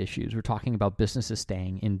side issues, we're talking about businesses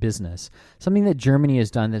staying in business. Something that Germany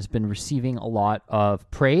has done that's been receiving a lot of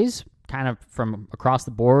praise kind of from across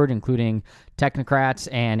the board, including technocrats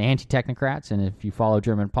and anti-technocrats. And if you follow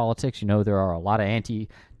German politics, there are a lot of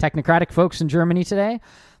anti-technocratic folks in Germany today.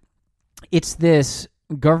 It's this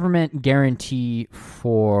government guarantee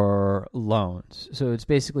for loans. So it's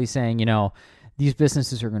basically saying, these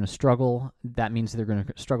businesses are going to struggle. That means they're going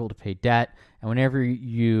to struggle to pay debt. And whenever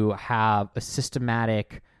you have a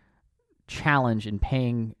systematic challenge in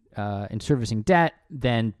paying in servicing debt,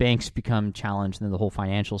 then banks become challenged, and then the whole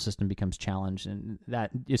financial system becomes challenged, and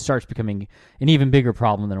that it starts becoming an even bigger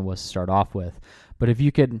problem than it was to start off with. But if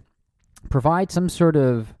you could provide some sort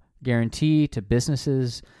of guarantee to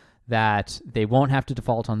businesses that they won't have to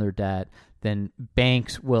default on their debt, then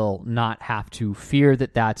banks will not have to fear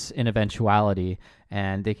that that's an eventuality,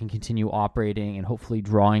 and they can continue operating and hopefully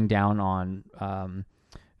drawing down on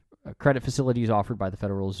credit facilities offered by the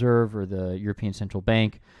Federal Reserve or the European Central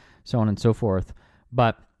Bank, so on and so forth.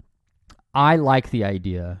 But I like the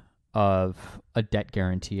idea of a debt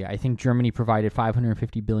guarantee. I think Germany provided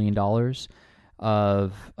 $550 billion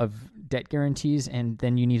of debt guarantees, and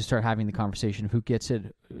then you need to start having the conversation of who gets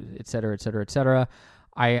it, et cetera, et cetera, et cetera.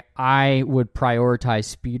 I would prioritize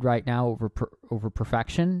speed right now over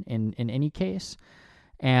perfection in any case.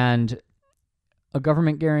 And a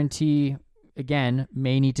government guarantee, again,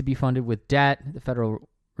 may need to be funded with debt. The Federal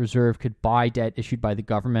Reserve could buy debt issued by the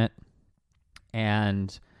government,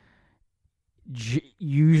 and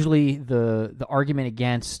usually the argument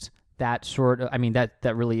against that sort of,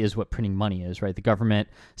 that really is what printing money is, right? The government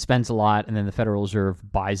spends a lot, and then the Federal Reserve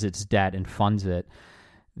buys its debt and funds it.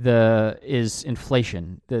 Is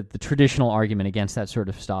inflation. The traditional argument against that sort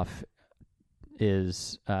of stuff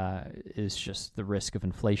is just the risk of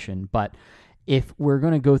inflation. But if we're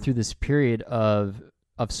going to go through this period of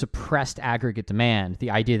suppressed aggregate demand,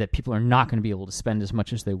 the idea that people are not going to be able to spend as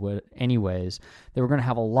much as they would anyways, that we're going to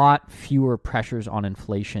have a lot fewer pressures on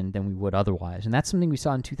inflation than we would otherwise. And that's something we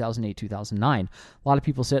saw in 2008, 2009. A lot of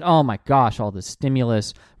people said, oh my gosh, all this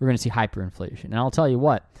stimulus, we're going to see hyperinflation. And I'll tell you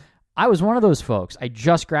what, I was one of those folks. I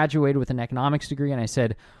just graduated with an economics degree, and I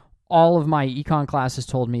said, all of my econ classes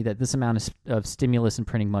told me that this amount of stimulus and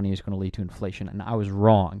printing money is going to lead to inflation, and I was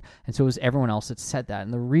wrong. And so was everyone else that said that.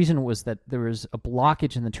 And the reason was that there was a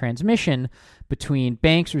blockage in the transmission between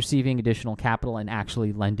banks receiving additional capital and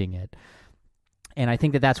actually lending it. And I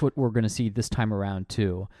think that that's what we're going to see this time around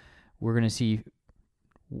too. We're going to see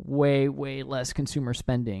way, way less consumer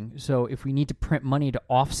spending. So if we need to print money to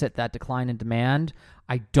offset that decline in demand,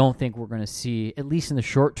 I don't think we're going to see, at least in the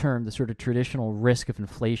short term, the sort of traditional risk of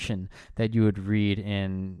inflation that you would read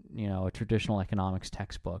in, a traditional economics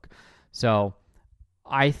textbook. So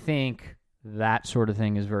I think that sort of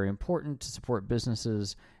thing is very important to support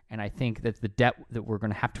businesses. And I think that the debt that we're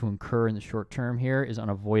going to have to incur in the short term here is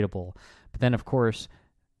unavoidable. But then, of course,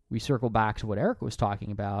 we circle back to what Eric was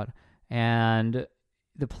talking about, and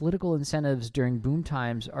the political incentives during boom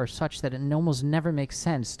times are such that it almost never makes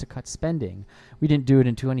sense to cut spending. We didn't do it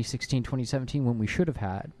in 2016, 2017 when we should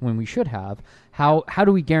have. How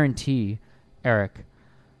do we guarantee, Eric,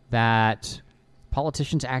 that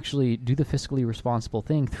politicians actually do the fiscally responsible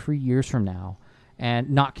thing 3 years from now and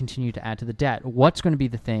not continue to add to the debt? What's going to be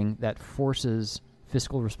the thing that forces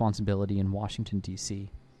fiscal responsibility in Washington,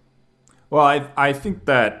 D.C.? Well, I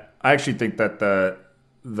actually think that the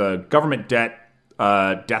government debt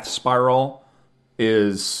death spiral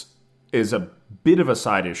is a bit of a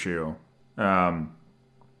side issue,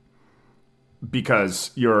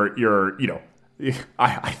 because I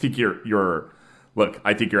think you're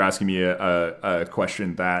asking me a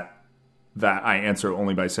question that I answer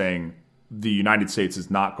only by saying the United States is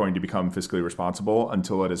not going to become fiscally responsible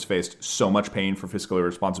until it has faced so much pain for fiscal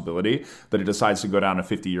responsibility that it decides to go down a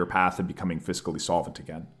 50-year path of becoming fiscally solvent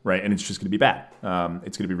again, right? And it's just going to be bad.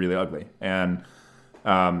 It's going to be really ugly. And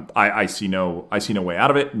I see no way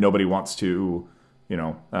out of it. Nobody wants to,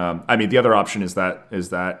 the other option is that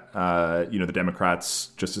the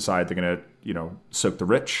Democrats just decide they're going to, soak the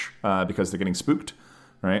rich, because they're getting spooked,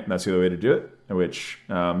 right? And that's the other way to do it, which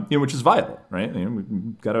is viable, right?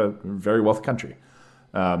 We've got a very wealthy country.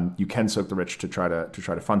 You can soak the rich to try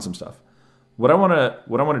to fund some stuff. What I want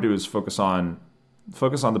to do is focus on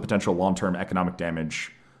the potential long-term economic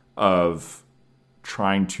damage of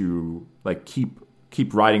trying to keep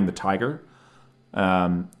riding the tiger,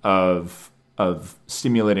 of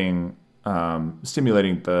stimulating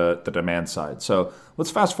the demand side. So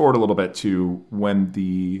let's fast forward a little bit to when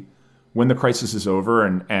the crisis is over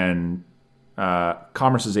and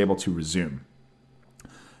commerce is able to resume.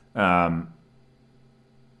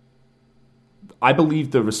 I believe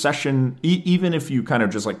the recession, even if you kind of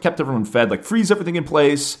just kept everyone fed, freeze everything in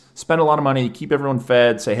place, spend a lot of money, keep everyone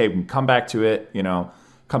fed, say, hey, we can come back to it,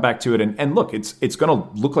 and look, it's going to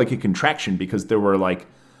look like a contraction because there were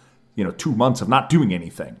 2 months of not doing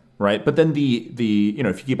anything, right? But then if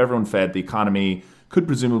you keep everyone fed, the economy could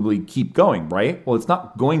presumably keep going, right? Well, it's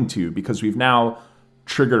not going to, because we've now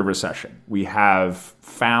triggered a recession. We have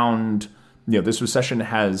found, this recession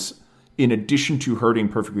has, in addition to hurting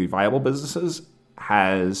perfectly viable businesses,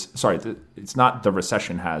 it's not the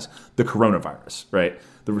recession, has the coronavirus, right?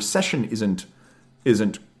 The recession isn't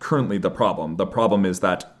currently the problem. The problem is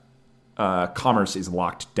that commerce is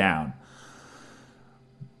locked down.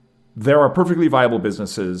 There are perfectly viable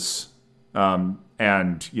businesses and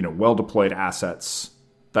well-deployed assets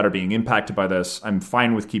that are being impacted by this. I'm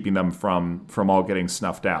fine with keeping them from all getting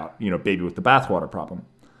snuffed out. Baby with the bathwater problem.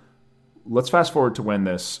 Let's fast forward to when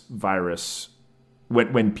this virus,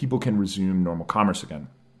 when people can resume normal commerce again.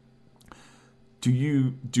 Do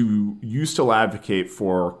you still advocate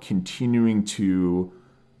for continuing to,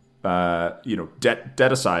 debt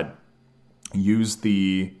aside, use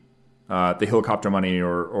the helicopter money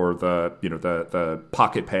or the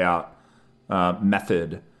pocket payout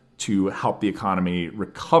method to help the economy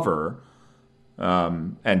recover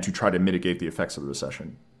and to try to mitigate the effects of the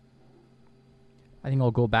recession? I think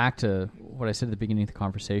I'll go back to what I said at the beginning of the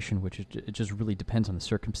conversation, which is it just really depends on the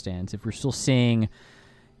circumstance. If we're still seeing,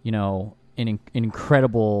 an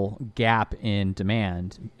incredible gap in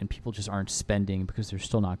demand and people just aren't spending because they're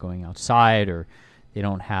still not going outside or they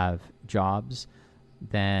don't have jobs,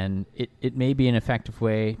 then it may be an effective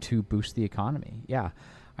way to boost the economy. Yeah,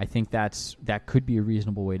 I think that could be a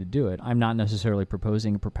reasonable way to do it. I'm not necessarily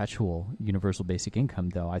proposing a perpetual universal basic income,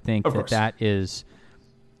 though. I think that is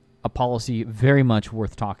a policy very much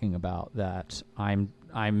worth talking about, that I'm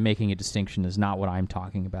making a distinction is not what I'm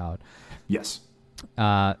talking about. Yes.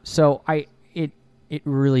 So it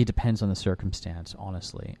really depends on the circumstance,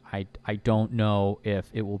 honestly. I don't know if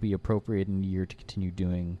it will be appropriate in a year to continue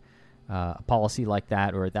doing a policy like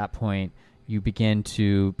that, or at that point you begin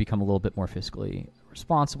to become a little bit more fiscally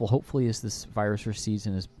responsible, hopefully, as this virus recedes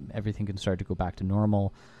and as everything can start to go back to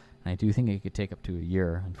normal. And I do think it could take up to a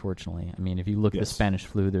year, unfortunately. I mean, if you look at the Spanish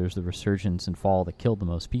flu, there's the resurgence and fall that killed the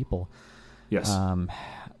most people. Yes.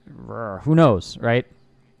 Who knows, right?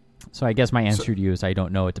 So I guess my answer to you is I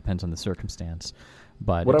don't know. It depends on the circumstance.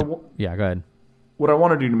 But yeah, go ahead. What I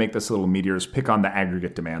want to do to make this a little meatier is pick on the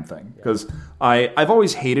aggregate demand thing, because I've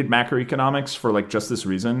always hated macroeconomics for like just this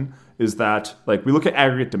reason, is that like we look at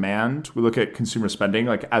aggregate demand, we look at consumer spending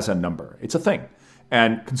like as a number. It's a thing.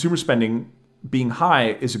 And consumer spending being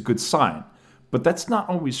high is a good sign, but that's not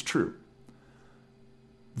always true.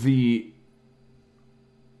 The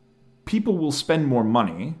people will spend more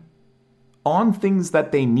money on things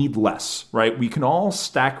that they need less, right? We can all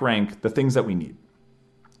stack rank the things that we need.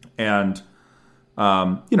 And,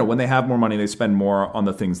 when they have more money, they spend more on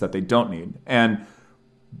the things that they don't need. And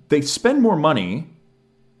they spend more money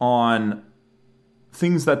on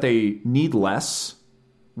things that they need less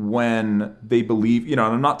when they believe, and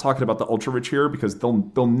I'm not talking about the ultra rich here because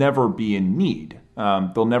they'll never be in need.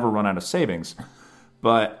 They'll never run out of savings.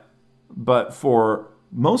 But for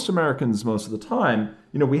most Americans, most of the time,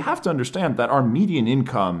 we have to understand that our median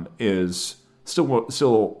income is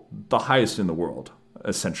still the highest in the world,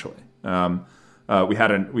 essentially. We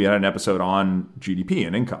had an episode on GDP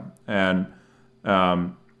and income, and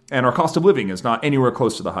our cost of living is not anywhere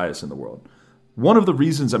close to the highest in the world. One of the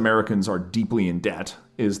reasons Americans are deeply in debt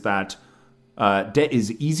is that debt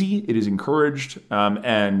is easy, it is encouraged,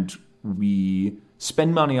 and we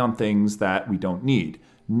spend money on things that we don't need.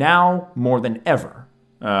 Now more than ever,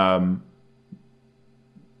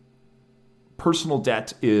 personal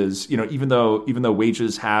debt is, even though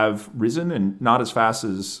wages have risen and not as fast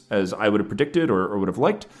as I would have predicted or would have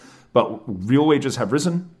liked, but real wages have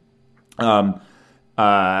risen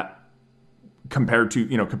compared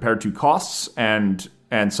to costs, and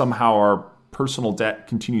somehow our personal debt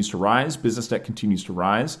continues to rise, business debt continues to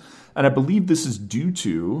rise, and I believe this is due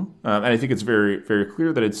to, and I think it's very, very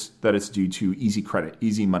clear that it's due to easy credit,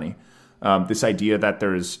 easy money. This idea that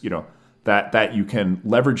there's, that you can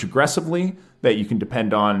leverage aggressively, that you can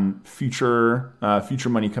depend on future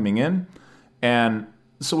money coming in. And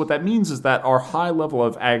so what that means is that our high level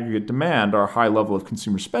of aggregate demand, our high level of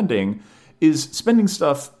consumer spending is spending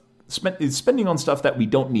on stuff that we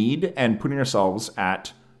don't need and putting ourselves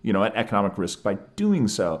at economic risk by doing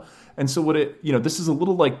so. And so this is a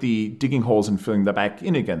little like the digging holes and filling them back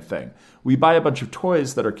in again thing. We buy a bunch of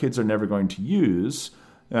toys that our kids are never going to use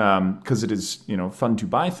because it is, fun to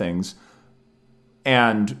buy things,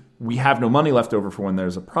 and we have no money left over for when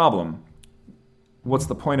there's a problem. What's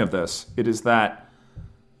the point of this? It is that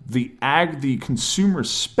the consumer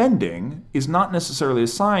spending is not necessarily a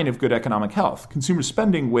sign of good economic health. Consumer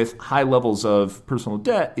spending with high levels of personal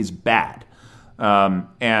debt is bad.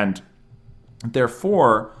 And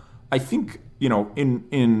therefore, I think,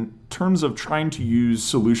 in terms of trying to use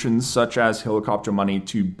solutions such as helicopter money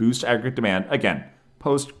to boost aggregate demand, again,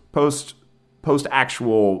 post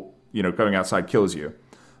actual, going outside kills you.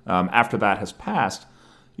 After that has passed,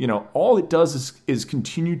 all it does is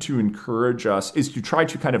continue to encourage us, is to try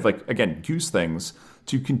to kind of like, again, use things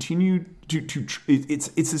to continue it's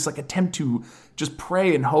this like attempt to just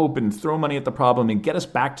pray and hope and throw money at the problem and get us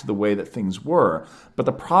back to the way that things were. But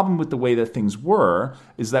the problem with the way that things were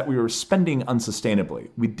is that we were spending unsustainably.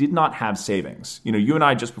 We did not have savings. You and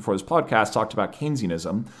I just before this podcast talked about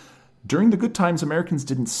Keynesianism. During the good times, Americans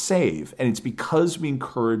didn't save, and it's because we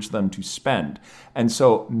encouraged them to spend. And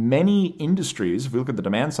so many industries, if we look at the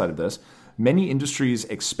demand side of this, many industries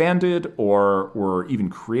expanded or were even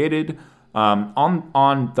created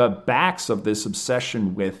on the backs of this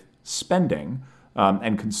obsession with spending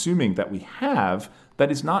and consuming that we have.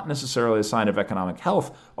 That is not necessarily a sign of economic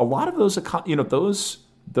health. A lot of those,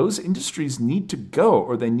 those industries need to go,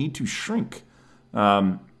 or they need to shrink,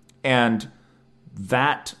 and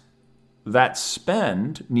that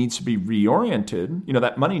spend needs to be reoriented.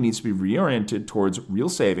 That money needs to be reoriented towards real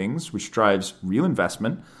savings, which drives real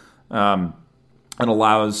investment, and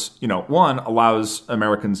allows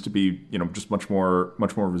Americans to be, just much more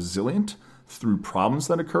resilient through problems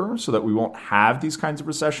that occur, so that we won't have these kinds of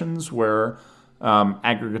recessions where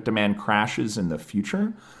aggregate demand crashes in the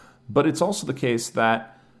future. But it's also the case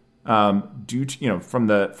that due to, from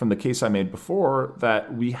the case I made before,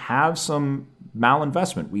 that we have some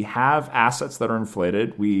malinvestment. We have assets that are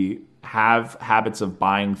inflated. We have habits of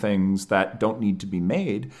buying things that don't need to be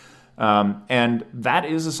made. And that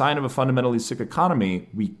is a sign of a fundamentally sick economy.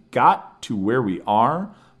 We got to where we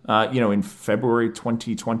are, in February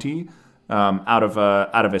 2020, out of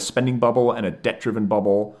a spending bubble and a debt-driven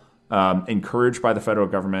bubble, encouraged by the federal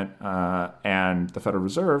government and the Federal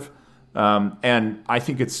Reserve. And I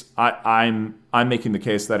think I'm making the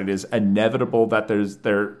case that it is inevitable that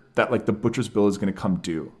that the butcher's bill is going to come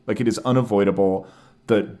due. Like, it is unavoidable.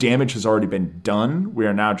 The damage has already been done. We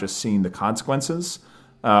are now just seeing the consequences.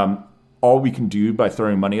 All we can do by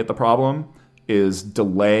throwing money at the problem is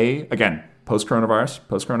delay, again,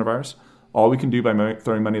 post-coronavirus. All we can do by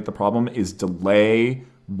throwing money at the problem is delay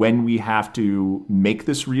when we have to make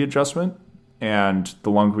this readjustment. And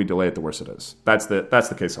the longer we delay it, the worse it is. That's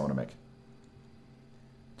the case I want to make.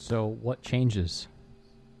 So what changes?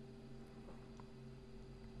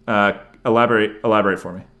 Elaborate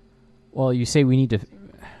for me. Well, you say we need to.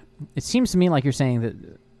 It seems to me like you're saying that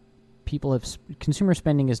consumer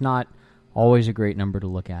spending is not always a great number to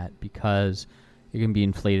look at because it can be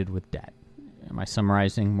inflated with debt. Am I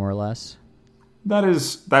summarizing more or less?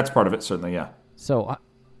 That's part of it, certainly, yeah. So,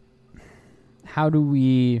 how do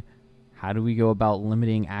we go about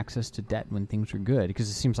limiting access to debt when things are good? Because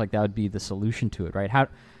it seems like that would be the solution to it, right?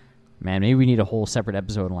 Maybe we need a whole separate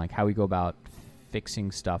episode on like how we go about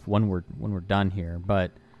fixing stuff when we're done here.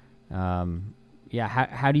 But how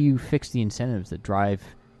do you fix the incentives that drive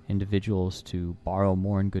individuals to borrow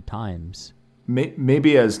more in good times?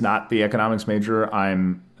 Maybe as not the economics major,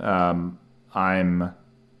 I'm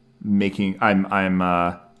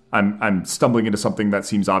stumbling into something that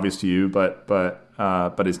seems obvious to you,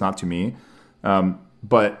 but is not to me.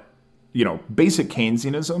 But basic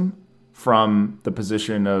Keynesianism from the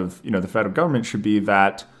position of the federal government should be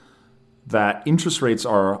that interest rates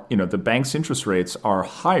are the bank's interest rates are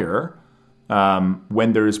higher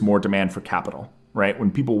when there is more demand for capital. Right?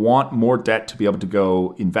 When people want more debt to be able to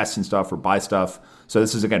go invest in stuff or buy stuff. So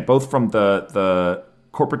this is, again, both from the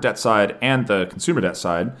corporate debt side and the consumer debt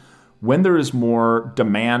side. When there is more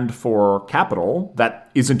demand for capital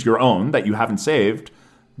that isn't your own, that you haven't saved,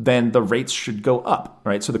 then the rates should go up,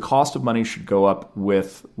 right? So the cost of money should go up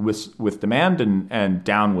with demand and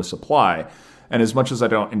down with supply. And as much as I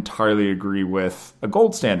don't entirely agree with a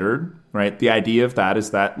gold standard, right, the idea of that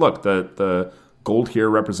is that, look, the gold here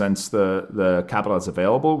represents the capital that's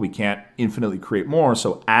available. We can't infinitely create more.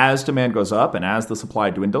 So as demand goes up and as the supply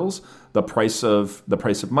dwindles, the price of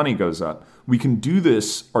money goes up. We can do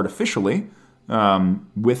this artificially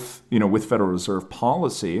with Federal Reserve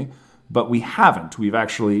policy, but we haven't. We've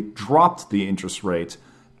actually dropped the interest rate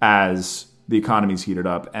as the economy's heated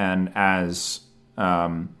up and as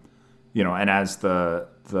the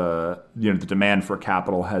demand for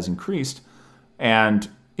capital has increased. And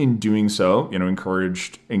in doing so,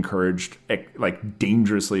 encouraged like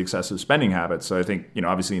dangerously excessive spending habits. So I think,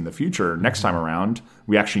 obviously in the future, next time around,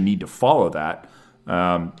 we actually need to follow that.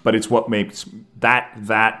 But it's what makes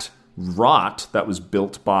that rot that was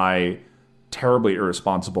built by terribly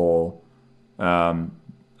irresponsible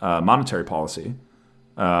monetary policy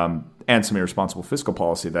and some irresponsible fiscal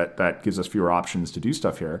policy that gives us fewer options to do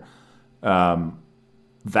stuff here.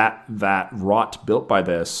 That rot built by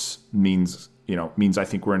this means I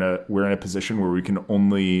think we're in a position where we can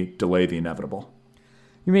only delay the inevitable.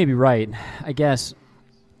 You may be right. I guess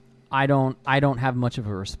I don't have much of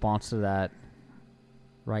a response to that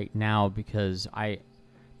right now because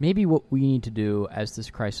maybe what we need to do as this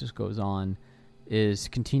crisis goes on is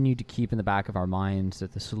continue to keep in the back of our minds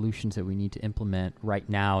that the solutions that we need to implement right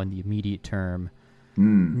now in the immediate term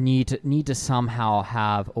need to somehow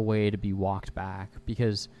have a way to be walked back,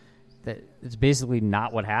 because that it's basically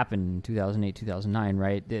not what happened in 2008, 2009,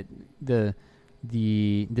 right? The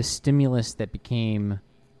stimulus that became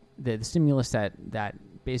the stimulus that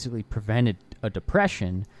basically prevented a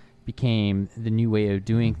depression became the new way of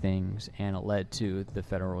doing things, and it led to the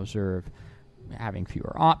Federal Reserve having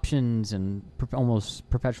fewer options and almost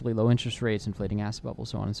perpetually low interest rates, inflating asset bubbles,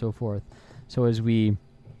 so on and so forth. So as we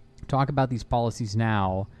talk about these policies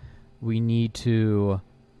now, we need to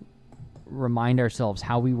remind ourselves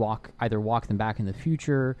how we either walk them back in the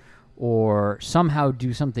future or somehow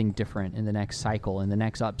do something different in the next cycle, in the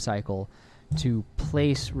next up cycle, to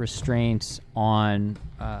place restraints on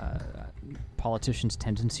politicians'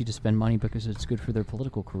 tendency to spend money because it's good for their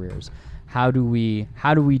political careers. How do we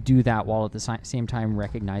do that while at the same time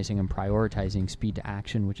recognizing and prioritizing speed to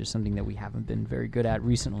action, which is something that we haven't been very good at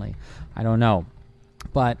recently? I don't know.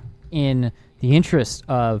 But in the interest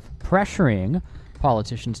of pressuring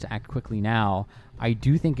politicians to act quickly now, I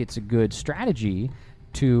do think it's a good strategy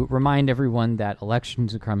to remind everyone that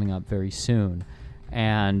elections are coming up very soon.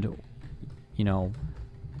 And,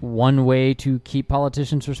 one way to keep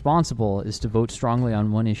politicians responsible is to vote strongly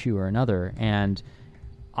on one issue or another. And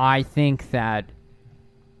I think that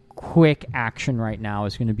quick action right now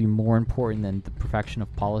is going to be more important than the perfection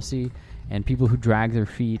of policy. And people who drag their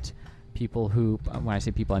feet, people who, when I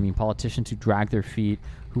say people, I mean politicians who drag their feet,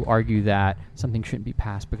 who argue that something shouldn't be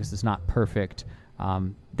passed because it's not perfect,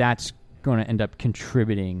 that's going to end up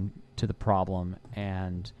contributing to the problem.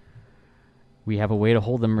 And we have a way to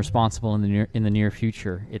hold them responsible in the near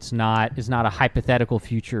future. It's not a hypothetical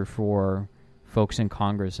future for folks in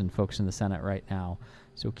Congress and folks in the Senate right now.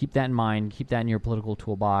 So keep that in mind, keep that in your political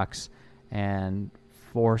toolbox, and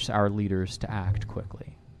force our leaders to act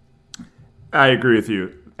quickly. I agree with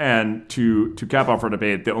you. And to cap off our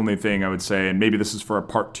debate, the only thing I would say, and maybe this is for a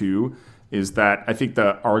part two, is that I think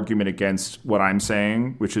the argument against what I'm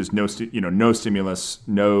saying, which is no stimulus,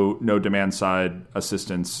 no demand side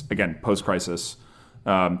assistance, again, post-crisis,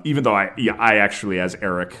 even though I actually, as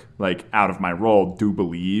Eric, like out of my role, do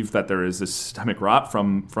believe that there is this systemic rot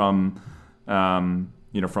from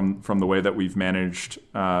the way that we've managed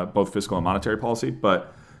both fiscal and monetary policy,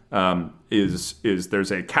 but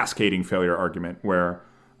there's a cascading failure argument where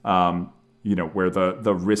where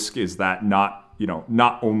the risk is that not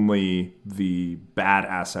only the bad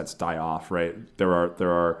assets die off, right? There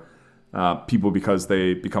are people, because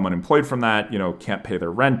they become unemployed from that, can't pay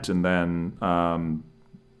their rent, and then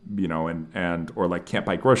or like can't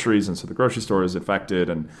buy groceries, and so the grocery store is affected,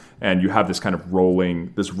 and you have this kind of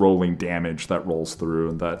rolling damage that rolls through,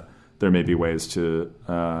 and that there may be ways to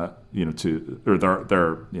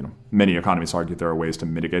many economists argue there are ways to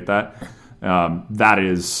mitigate that.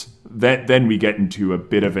 Then we get into a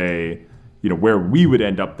bit of a, where we would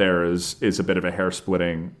end up there is a bit of a hair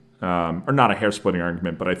splitting, or not a hair splitting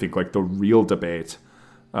argument, but I think like the real debate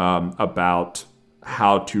about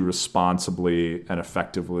how to responsibly and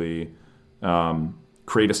effectively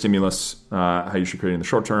create a stimulus, how you should create it in the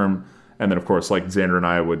short term. And then, of course, like Xander and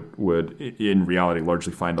I would in reality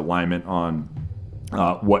largely find alignment on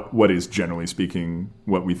what is, generally speaking,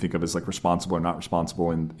 what we think of as like responsible or not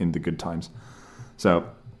responsible in the good times. So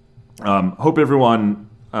hope everyone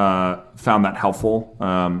found that helpful.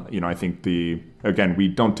 I think again, we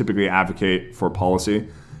don't typically advocate for policy.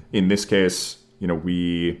 In this case,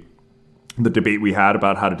 the debate we had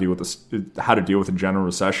about how to deal with a general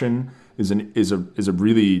recession is a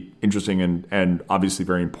really interesting and obviously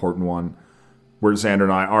very important one. Where Xander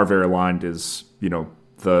and I are very aligned is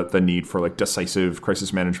the need for like decisive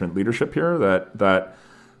crisis management leadership here. That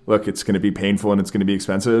look, it's going to be painful and it's going to be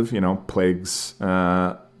expensive. Plagues,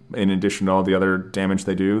 in addition to all the other damage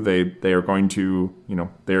they do, they are going to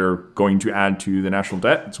they're going to add to the national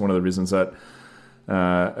debt. It's one of the reasons that.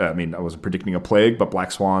 I wasn't predicting a plague, but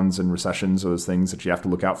black swans and recessions are those things that you have to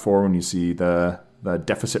look out for when you see the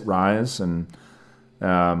deficit rise. And,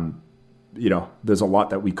 there's a lot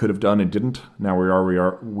that we could have done and didn't. Now we are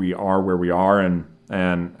where we are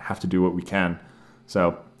and have to do what we can.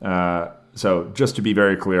 So just to be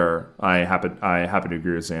very clear, I happen to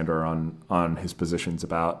agree with Xander on his positions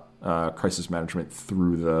about crisis management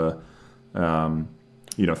through the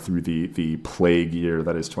plague year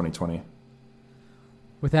that is 2020.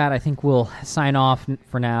 With that, I think we'll sign off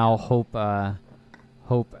for now. Hope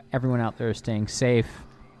everyone out there is staying safe.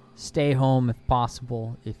 Stay home if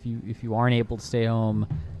possible. If you aren't able to stay home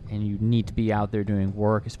and you need to be out there doing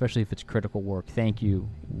work, especially if it's critical work, thank you.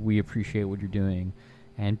 We appreciate what you're doing.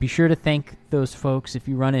 And be sure to thank those folks if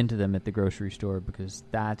you run into them at the grocery store, because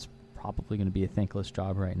that's probably going to be a thankless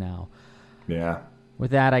job right now. Yeah.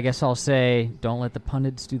 With that, I guess I'll say, don't let the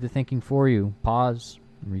pundits do the thinking for you. Pause.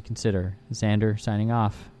 Reconsider. Xander signing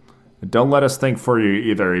off. Don't let us think for you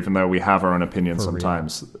either, even though we have our own opinions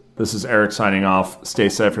sometimes. Real. This is Eric signing off. Stay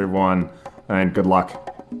safe, everyone, and good luck.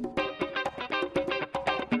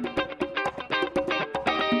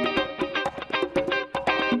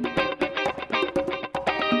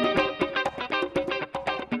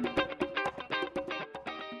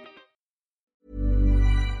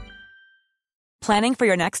 Planning for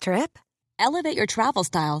your next trip? Elevate your travel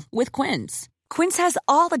style with Quince. Quince has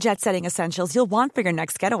all the jet-setting essentials you'll want for your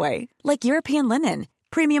next getaway, like European linen,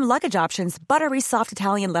 premium luggage options, buttery soft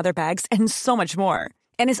Italian leather bags, and so much more.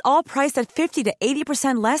 And is all priced at 50 to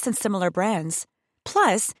 80% less than similar brands.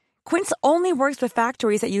 Plus, Quince only works with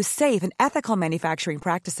factories that use safe and ethical manufacturing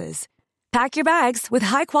practices. Pack your bags with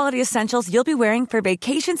high-quality essentials you'll be wearing for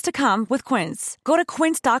vacations to come with Quince. Go to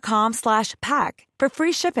quince.com/pack for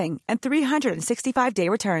free shipping and 365-day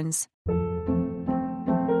returns.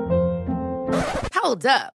 Hold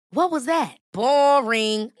up. What was that?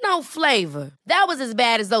 Boring. No flavor. That was as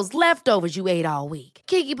bad as those leftovers you ate all week.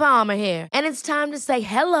 Keke Palmer here, and it's time to say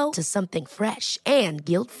hello to something fresh and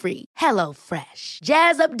guilt-free. HelloFresh.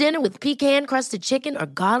 Jazz up dinner with pecan-crusted chicken or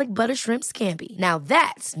garlic butter shrimp scampi. Now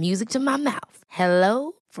that's music to my mouth.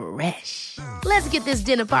 HelloFresh. Let's get this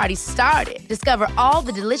dinner party started. Discover all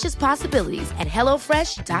the delicious possibilities at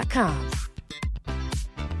HelloFresh.com.